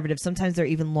conservative. Sometimes they're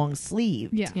even long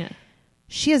sleeved. Yeah. Yeah.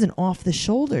 She has an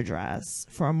off-the-shoulder dress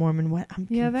for a Mormon wedding. I'm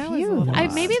Yeah, that was a confused.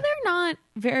 little Maybe they're not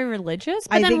very religious,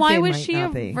 but I then think why they was might she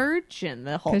not a be. virgin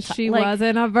the whole time? Because she Like,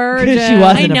 wasn't a virgin. She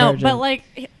wasn't. I a know, virgin. but like,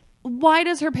 why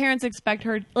does her parents expect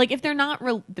her? Like, if they're not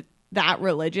that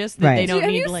religious, that Right. they don't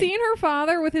Have need. you like, seen her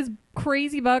father with his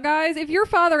crazy bug eyes. If your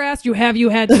father asked you, "Have you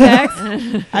had sex?"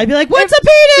 I'd be like, "What's a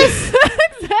penis?"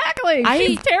 Exactly.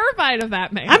 She's terrified of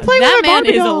that man. I'm playing That with a man Barbie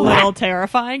is a doll. little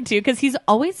terrifying too, because he's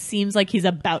always seems like he's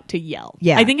about to yell.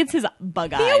 Yeah. I think it's his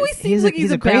bug eyes. He always seems like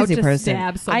he's a about crazy to person.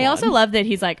 stab someone. I also love that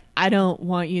he's like, I don't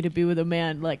want you to be with a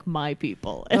man like my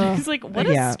people. And it's like, what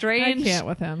Yeah. a strange. I can't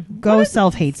with him. Go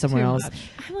self-hate somewhere Too else. much.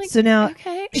 I'm like, So now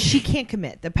okay. she can't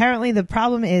commit. Apparently the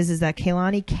problem is that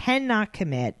Kehlani cannot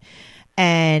commit,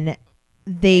 and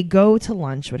they go to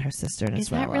lunch with her sister and Is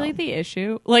that Asuelo. really the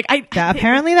issue? Like,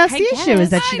 Apparently that's I the issue,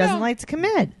 is that guess. she I doesn't don't- like to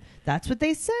commit. That's what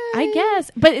they say. I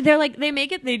guess, but they're like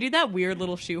they do that weird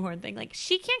little shoehorn thing. Like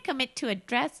she can't commit to a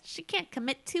dress, she can't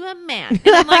commit to a man.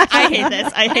 And I'm like, I hate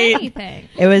this. I hate. Anything.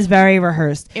 It was very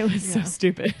rehearsed. It was so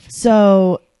stupid.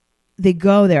 So they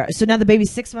go there. So now the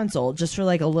baby's 6 months old, just for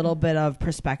like a little bit of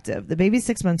perspective. The baby's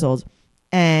 6 months old,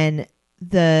 and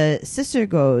the sister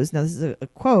goes, now this is a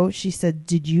quote, she said,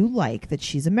 "Did you like that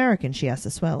she's American?" She asked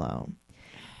Asuelo.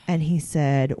 And he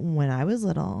said, "When I was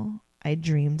little, I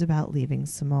dreamed about leaving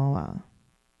Samoa."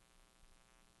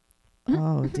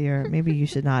 Oh dear. Maybe you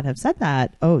should not have said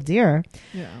that. Oh dear.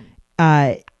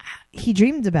 Yeah. He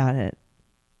dreamed about it.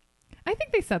 I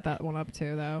think they set that one up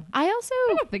too, though. I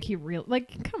I don't think he really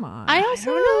come on. I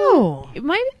also know.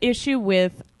 my issue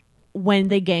with when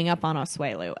they gang up on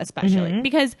Asuelu, especially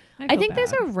because I I feel think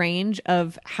there's bad. a range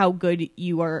of how good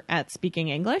you are at speaking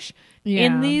English Yeah.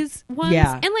 in these ones.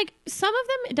 Yeah. And like some of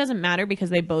them, it doesn't matter because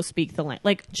they both speak the language.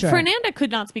 Like Sure. Fernanda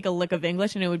could not speak a lick of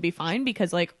English and it would be fine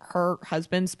because like her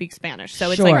husband speaks Spanish. So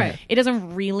it's Sure. like, Right. it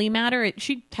doesn't really matter.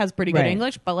 She has pretty good Right.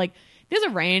 English, but like there's a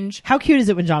range. How cute is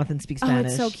it when Jonathan speaks Oh,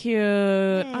 Spanish? it's so cute.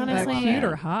 Honestly. cute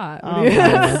or hot. Oh, It's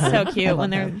so I cute love when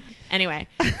they're him. anyway.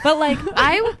 But like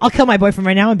I'll kill my boyfriend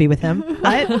right now and be with him.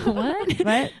 What? what?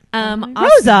 What? Rosa.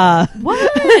 Rosa.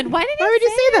 What? Why did Why would you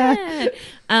say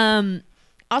that?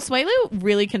 Asuelu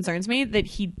really concerns me that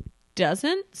he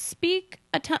doesn't speak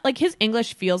a ton. Like his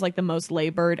English feels like the most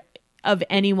labored of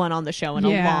anyone on the show in a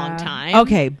Yeah. long time.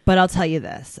 Okay, but I'll tell you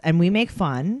this, and we make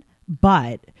fun,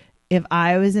 but if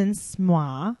I was in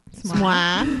SMWA,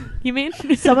 Mwah. You mean?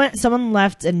 someone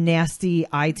left a nasty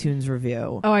iTunes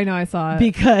review Oh, I know. I saw it.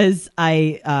 because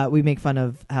we make fun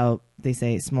of how they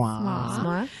say SMWA.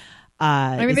 Mwah.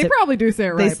 I mean, they probably do say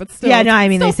it they right, but still. yeah, no, I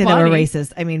mean they it's say still that we're funny.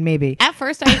 racist. I mean, maybe. At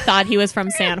first, I thought he was from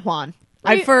San Juan.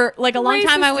 Wait, For like a long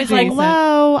time, I was racist like, adjacent.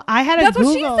 Hello, I had to That's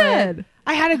what she Google said. it.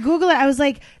 I had to Google it. I was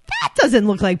like, that doesn't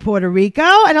look like Puerto Rico,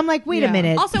 and I'm like, wait a Yeah.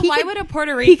 minute. Also, He why could- would a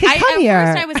Puerto he Rican? could come At here.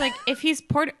 first, I was like, if he's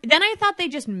Puerto, then I thought they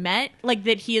just met, like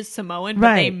that he is Samoan, but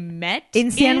Right. they met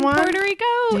In San Juan? Puerto Rico,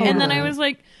 Totally. and then I was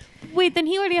like, wait, then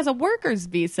he already has a worker's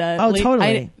visa. Oh, Like,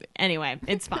 totally. Anyway,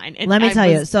 it's fine. Let me I tell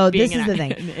you. was So being this is the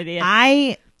thing. an idiot.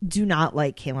 I do not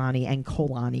like Kehlani and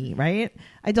Kolani, right?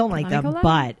 I don't like them. Kolani?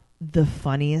 But the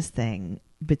funniest thing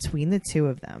between the two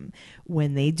of them,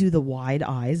 when they do the wide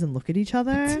eyes and look at each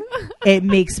other, it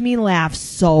makes me laugh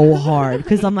so hard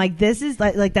because I'm like, this is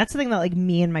like that's something that like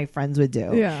me and my friends would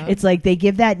do. Yeah. It's like they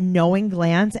give that knowing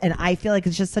glance, and I feel like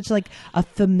it's just such like a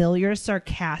familiar,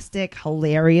 sarcastic,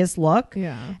 hilarious look.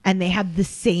 Yeah. And they have the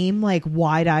same like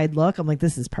wide-eyed look. I'm like,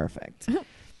 this is perfect.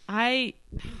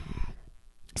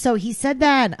 So he said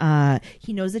that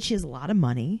he knows that she has a lot of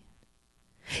money.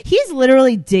 He's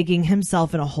literally digging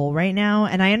himself in a hole right now,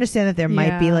 and I understand that there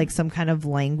might be Yeah. like some kind of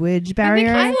language I think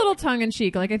barrier. he's a little tongue in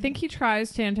cheek. Like I think he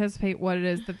tries to anticipate what it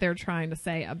is that they're trying to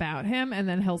say about him, and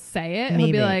then he'll say it. And he'll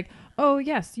Maybe. be like, "Oh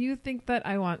yes, you think that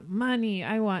I want money?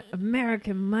 I want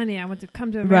American money. I want to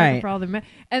come to America Right. for all the money."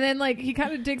 And then like he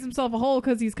kind of digs himself a hole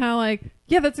because he's kind of like,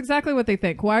 "Yeah, that's exactly what they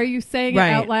think. Why are you saying Right.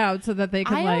 it out loud so that they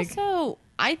can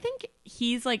I think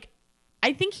he's like,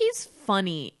 I think he's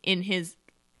funny in his.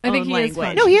 I think own he is language.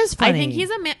 funny. No, he is funny. I think he's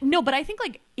a man. No, but I think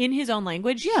like in his own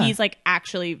language, Yeah. he's like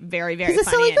actually very, very He's a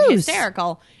funny silly and goose.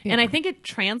 hysterical. Yeah. And I think it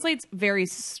translates very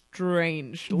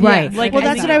strangely. Right. Like, well, I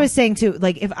that's think- what I was saying too.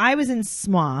 Like if I was in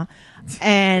SMWA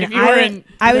and If you were in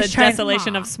I the was trying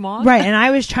desolation of Smaug. right, and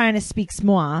I was trying to speak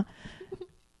SMWA,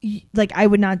 like I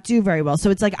would not do very well. So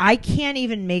it's like I can't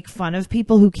even make fun of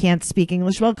people who can't speak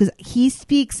English well because he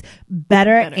speaks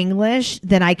better English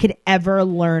than I could ever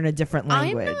learn a different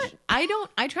language.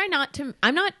 I try not to,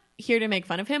 I'm not here to make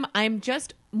fun of him. I'm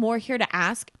just more here to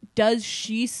ask, does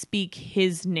she speak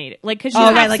his native? Like, cause she's Oh,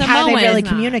 half right, like how they Samoan. really not.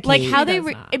 communicate. Like how She they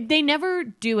does not. they never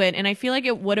do it, and I feel like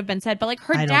it would have been said. But like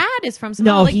her I don't- dad is from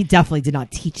Samoa. no, like, he definitely did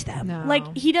not teach them. No.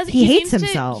 like he doesn't. He hates seems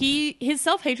himself. His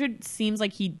self hatred seems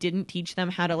like he didn't teach them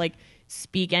how to like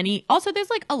speak any. Also, there's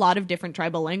like a lot of different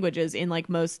tribal languages in like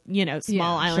most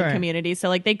small island sure. communities. So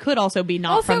like they could also be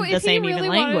not Also, from the if same he really even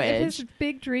wanted, if language. his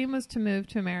big dream was to move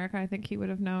to America, I think he would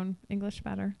have known English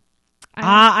better.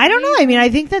 I don't know. I mean, I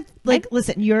think that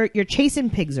listen, you're chasing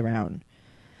pigs around.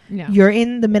 Yeah. You're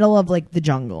in the middle of like the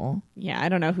jungle. Yeah, I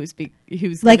don't know who's like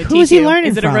gonna who's teach he you.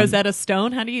 learning Is it from? a Rosetta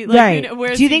Stone? How do you like, right? you know,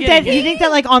 where's do you he think that? getting Do you think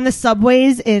that like on the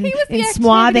subways in He was the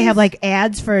Smois they have activities- like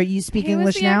ads for you speak He English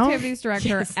was the now? activities director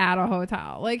Yes. at a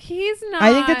hotel. Like he's not.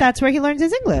 I think that that's where he learns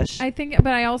his English. I think,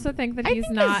 but I also think that I he's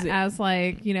think not his- as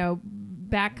like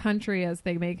backcountry as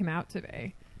they make him out to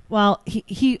be. Well,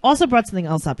 he also brought something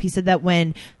else up. He said that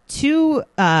when two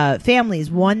families,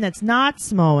 one that's not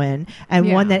Samoan and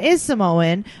Yeah. one that is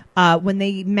Samoan, when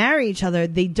they marry each other,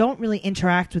 they don't really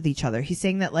interact with each other. He's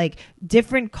saying that like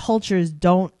different cultures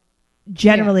don't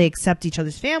generally accept each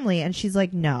other's family. And she's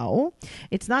like, no,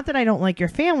 it's not that I don't like your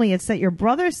family. It's that your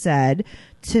brother said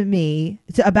to me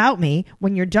about me,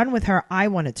 when you're done with her, I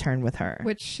want to turn with her.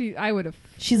 Which I would have.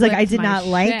 She's like, I flipped did my not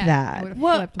like shit. that. I would've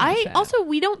Well, flipped my shit.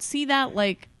 we don't see that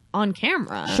like on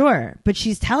camera. Sure, but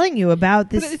she's telling you about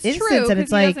But this it's instance, true, and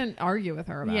it's 'cause he like, doesn't argue with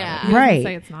her about Yeah. it. He doesn't right.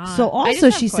 Say it's not. So I just also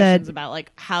have she questions said, about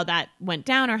like how that went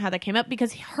down or how that came up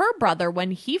because her brother,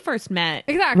 when he first met,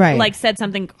 exactly. Right. like said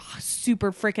something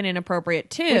super freaking inappropriate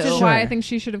too. Which is Sure. why I think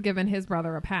she should have given his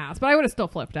brother a pass. But I would have still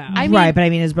flipped out. I mean- right, but I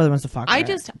mean, his brother wants to fuck her. I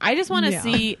just want to Yeah.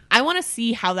 see. I want to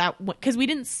see how that because we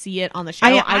didn't see it on the show.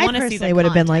 I want to see. personally the would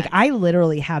have been like, context. I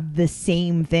literally have the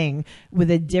same thing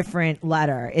with a different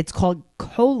letter. It's called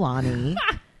Kolani.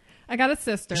 I got a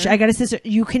sister. I got a sister.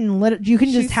 You can just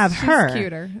She's- have she's her.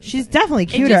 cuter. She's definitely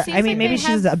just cuter. seems I mean, like maybe they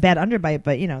she's have- a bad underbite,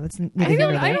 but that's neither I here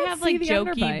don't- nor I there. don't have see like the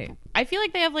jokey. underbite. I feel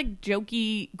like they have like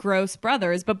jokey, gross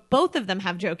brothers, but both of them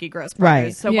have jokey, gross brothers.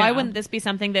 Right. So why Yeah. wouldn't this be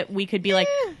something that we could be like,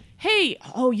 hey,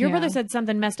 your Yeah. brother said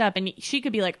something messed up, and she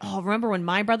could be like, oh, remember when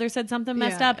my brother said something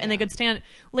messed Yeah, up, and they could stand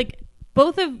like.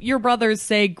 Both of your brothers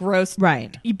say gross.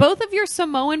 Right. Both of your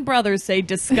Samoan brothers say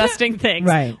disgusting things.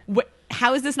 Right.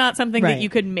 How is this not something Right. that you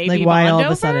could maybe Like, why bond all of a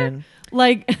over? sudden?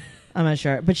 Like, I'm not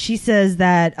sure. But she says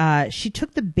that she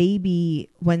took the baby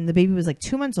when the baby was like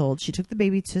 2 months old. She took the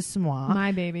baby to Samoa.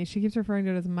 My baby. She keeps referring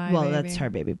to it as my well, baby. that's her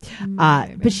baby. My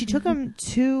baby. But she took him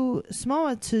to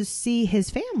Samoa to see his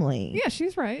family. Yeah,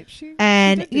 she's right. She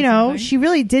And did do something. she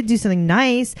really did do something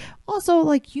nice. Also,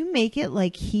 like you make it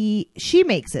like she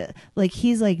makes it like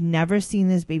he's like never seen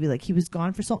this baby. Like he was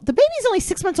gone for so. The baby's only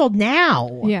 6 months old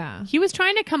now. Yeah. he was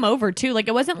trying to come over too. Like,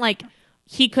 it wasn't like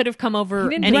he could have come over He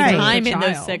didn't any deserve time the in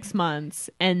those child. 6 months,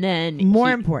 and then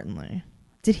More importantly,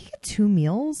 did he get 2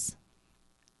 meals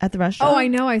at the restaurant? Oh, I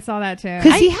know. I saw that too.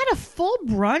 Because he had a full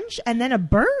brunch and then a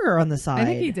burger on the side. I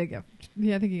think he did get.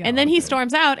 Yeah, I think he got. and then one he too.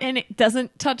 storms out and it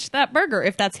doesn't touch that burger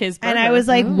if that's his burger. And I was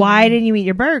like, why didn't you eat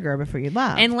your burger before you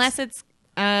left? unless it's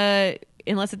a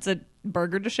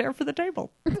burger to share for the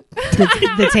table,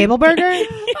 the table burger,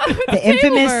 the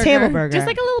infamous burger. table burger, just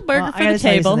like a little burger Well, for I gotta the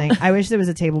tell you table. something. I wish there was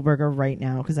a table burger right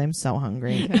now because I'm so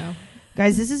hungry. Yeah.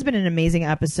 Guys, this has been an amazing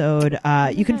episode.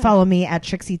 You can follow me at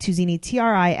Trixie Tuzini,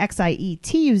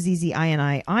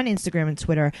 TrixieTuzzini on Instagram and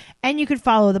Twitter. And you can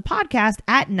follow the podcast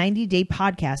at 90 Day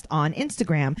Podcast on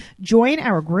Instagram. Join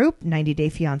our group, 90 Day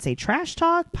Fiancé Trash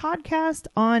Talk Podcast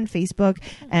on Facebook.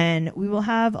 And we will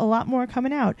have a lot more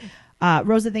coming out.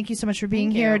 Rosa, thank you so much for being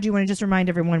Thank here. you. Do you want to just remind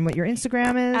everyone what your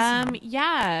Instagram is?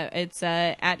 Yeah, it's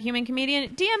at Human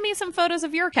Comedian. DM me some photos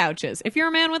of your couches. If you're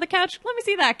a man with a couch, let me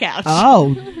see that couch.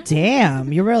 Oh,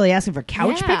 damn. You're really asking for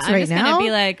couch Yeah, pics I'm right just now? gonna be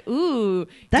like, ooh,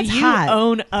 That's do you hot.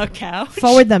 own a couch?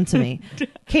 Forward them to me.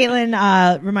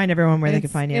 Caitlin, remind everyone where they can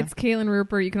find you. It's Caitlin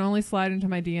Rupert. You can only slide into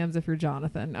my DMs if you're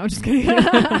Jonathan. No, I'm just kidding.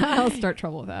 I'll start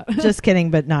trouble with that. Just kidding,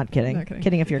 but not kidding. Not kidding.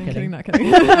 Kidding if you're I'm kidding. Not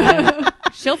kidding.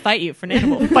 She'll fight you. Fernanda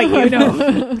will fight you.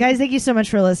 Guys, thank you so much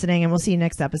for listening, and we'll see you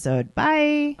next episode.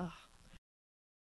 Bye.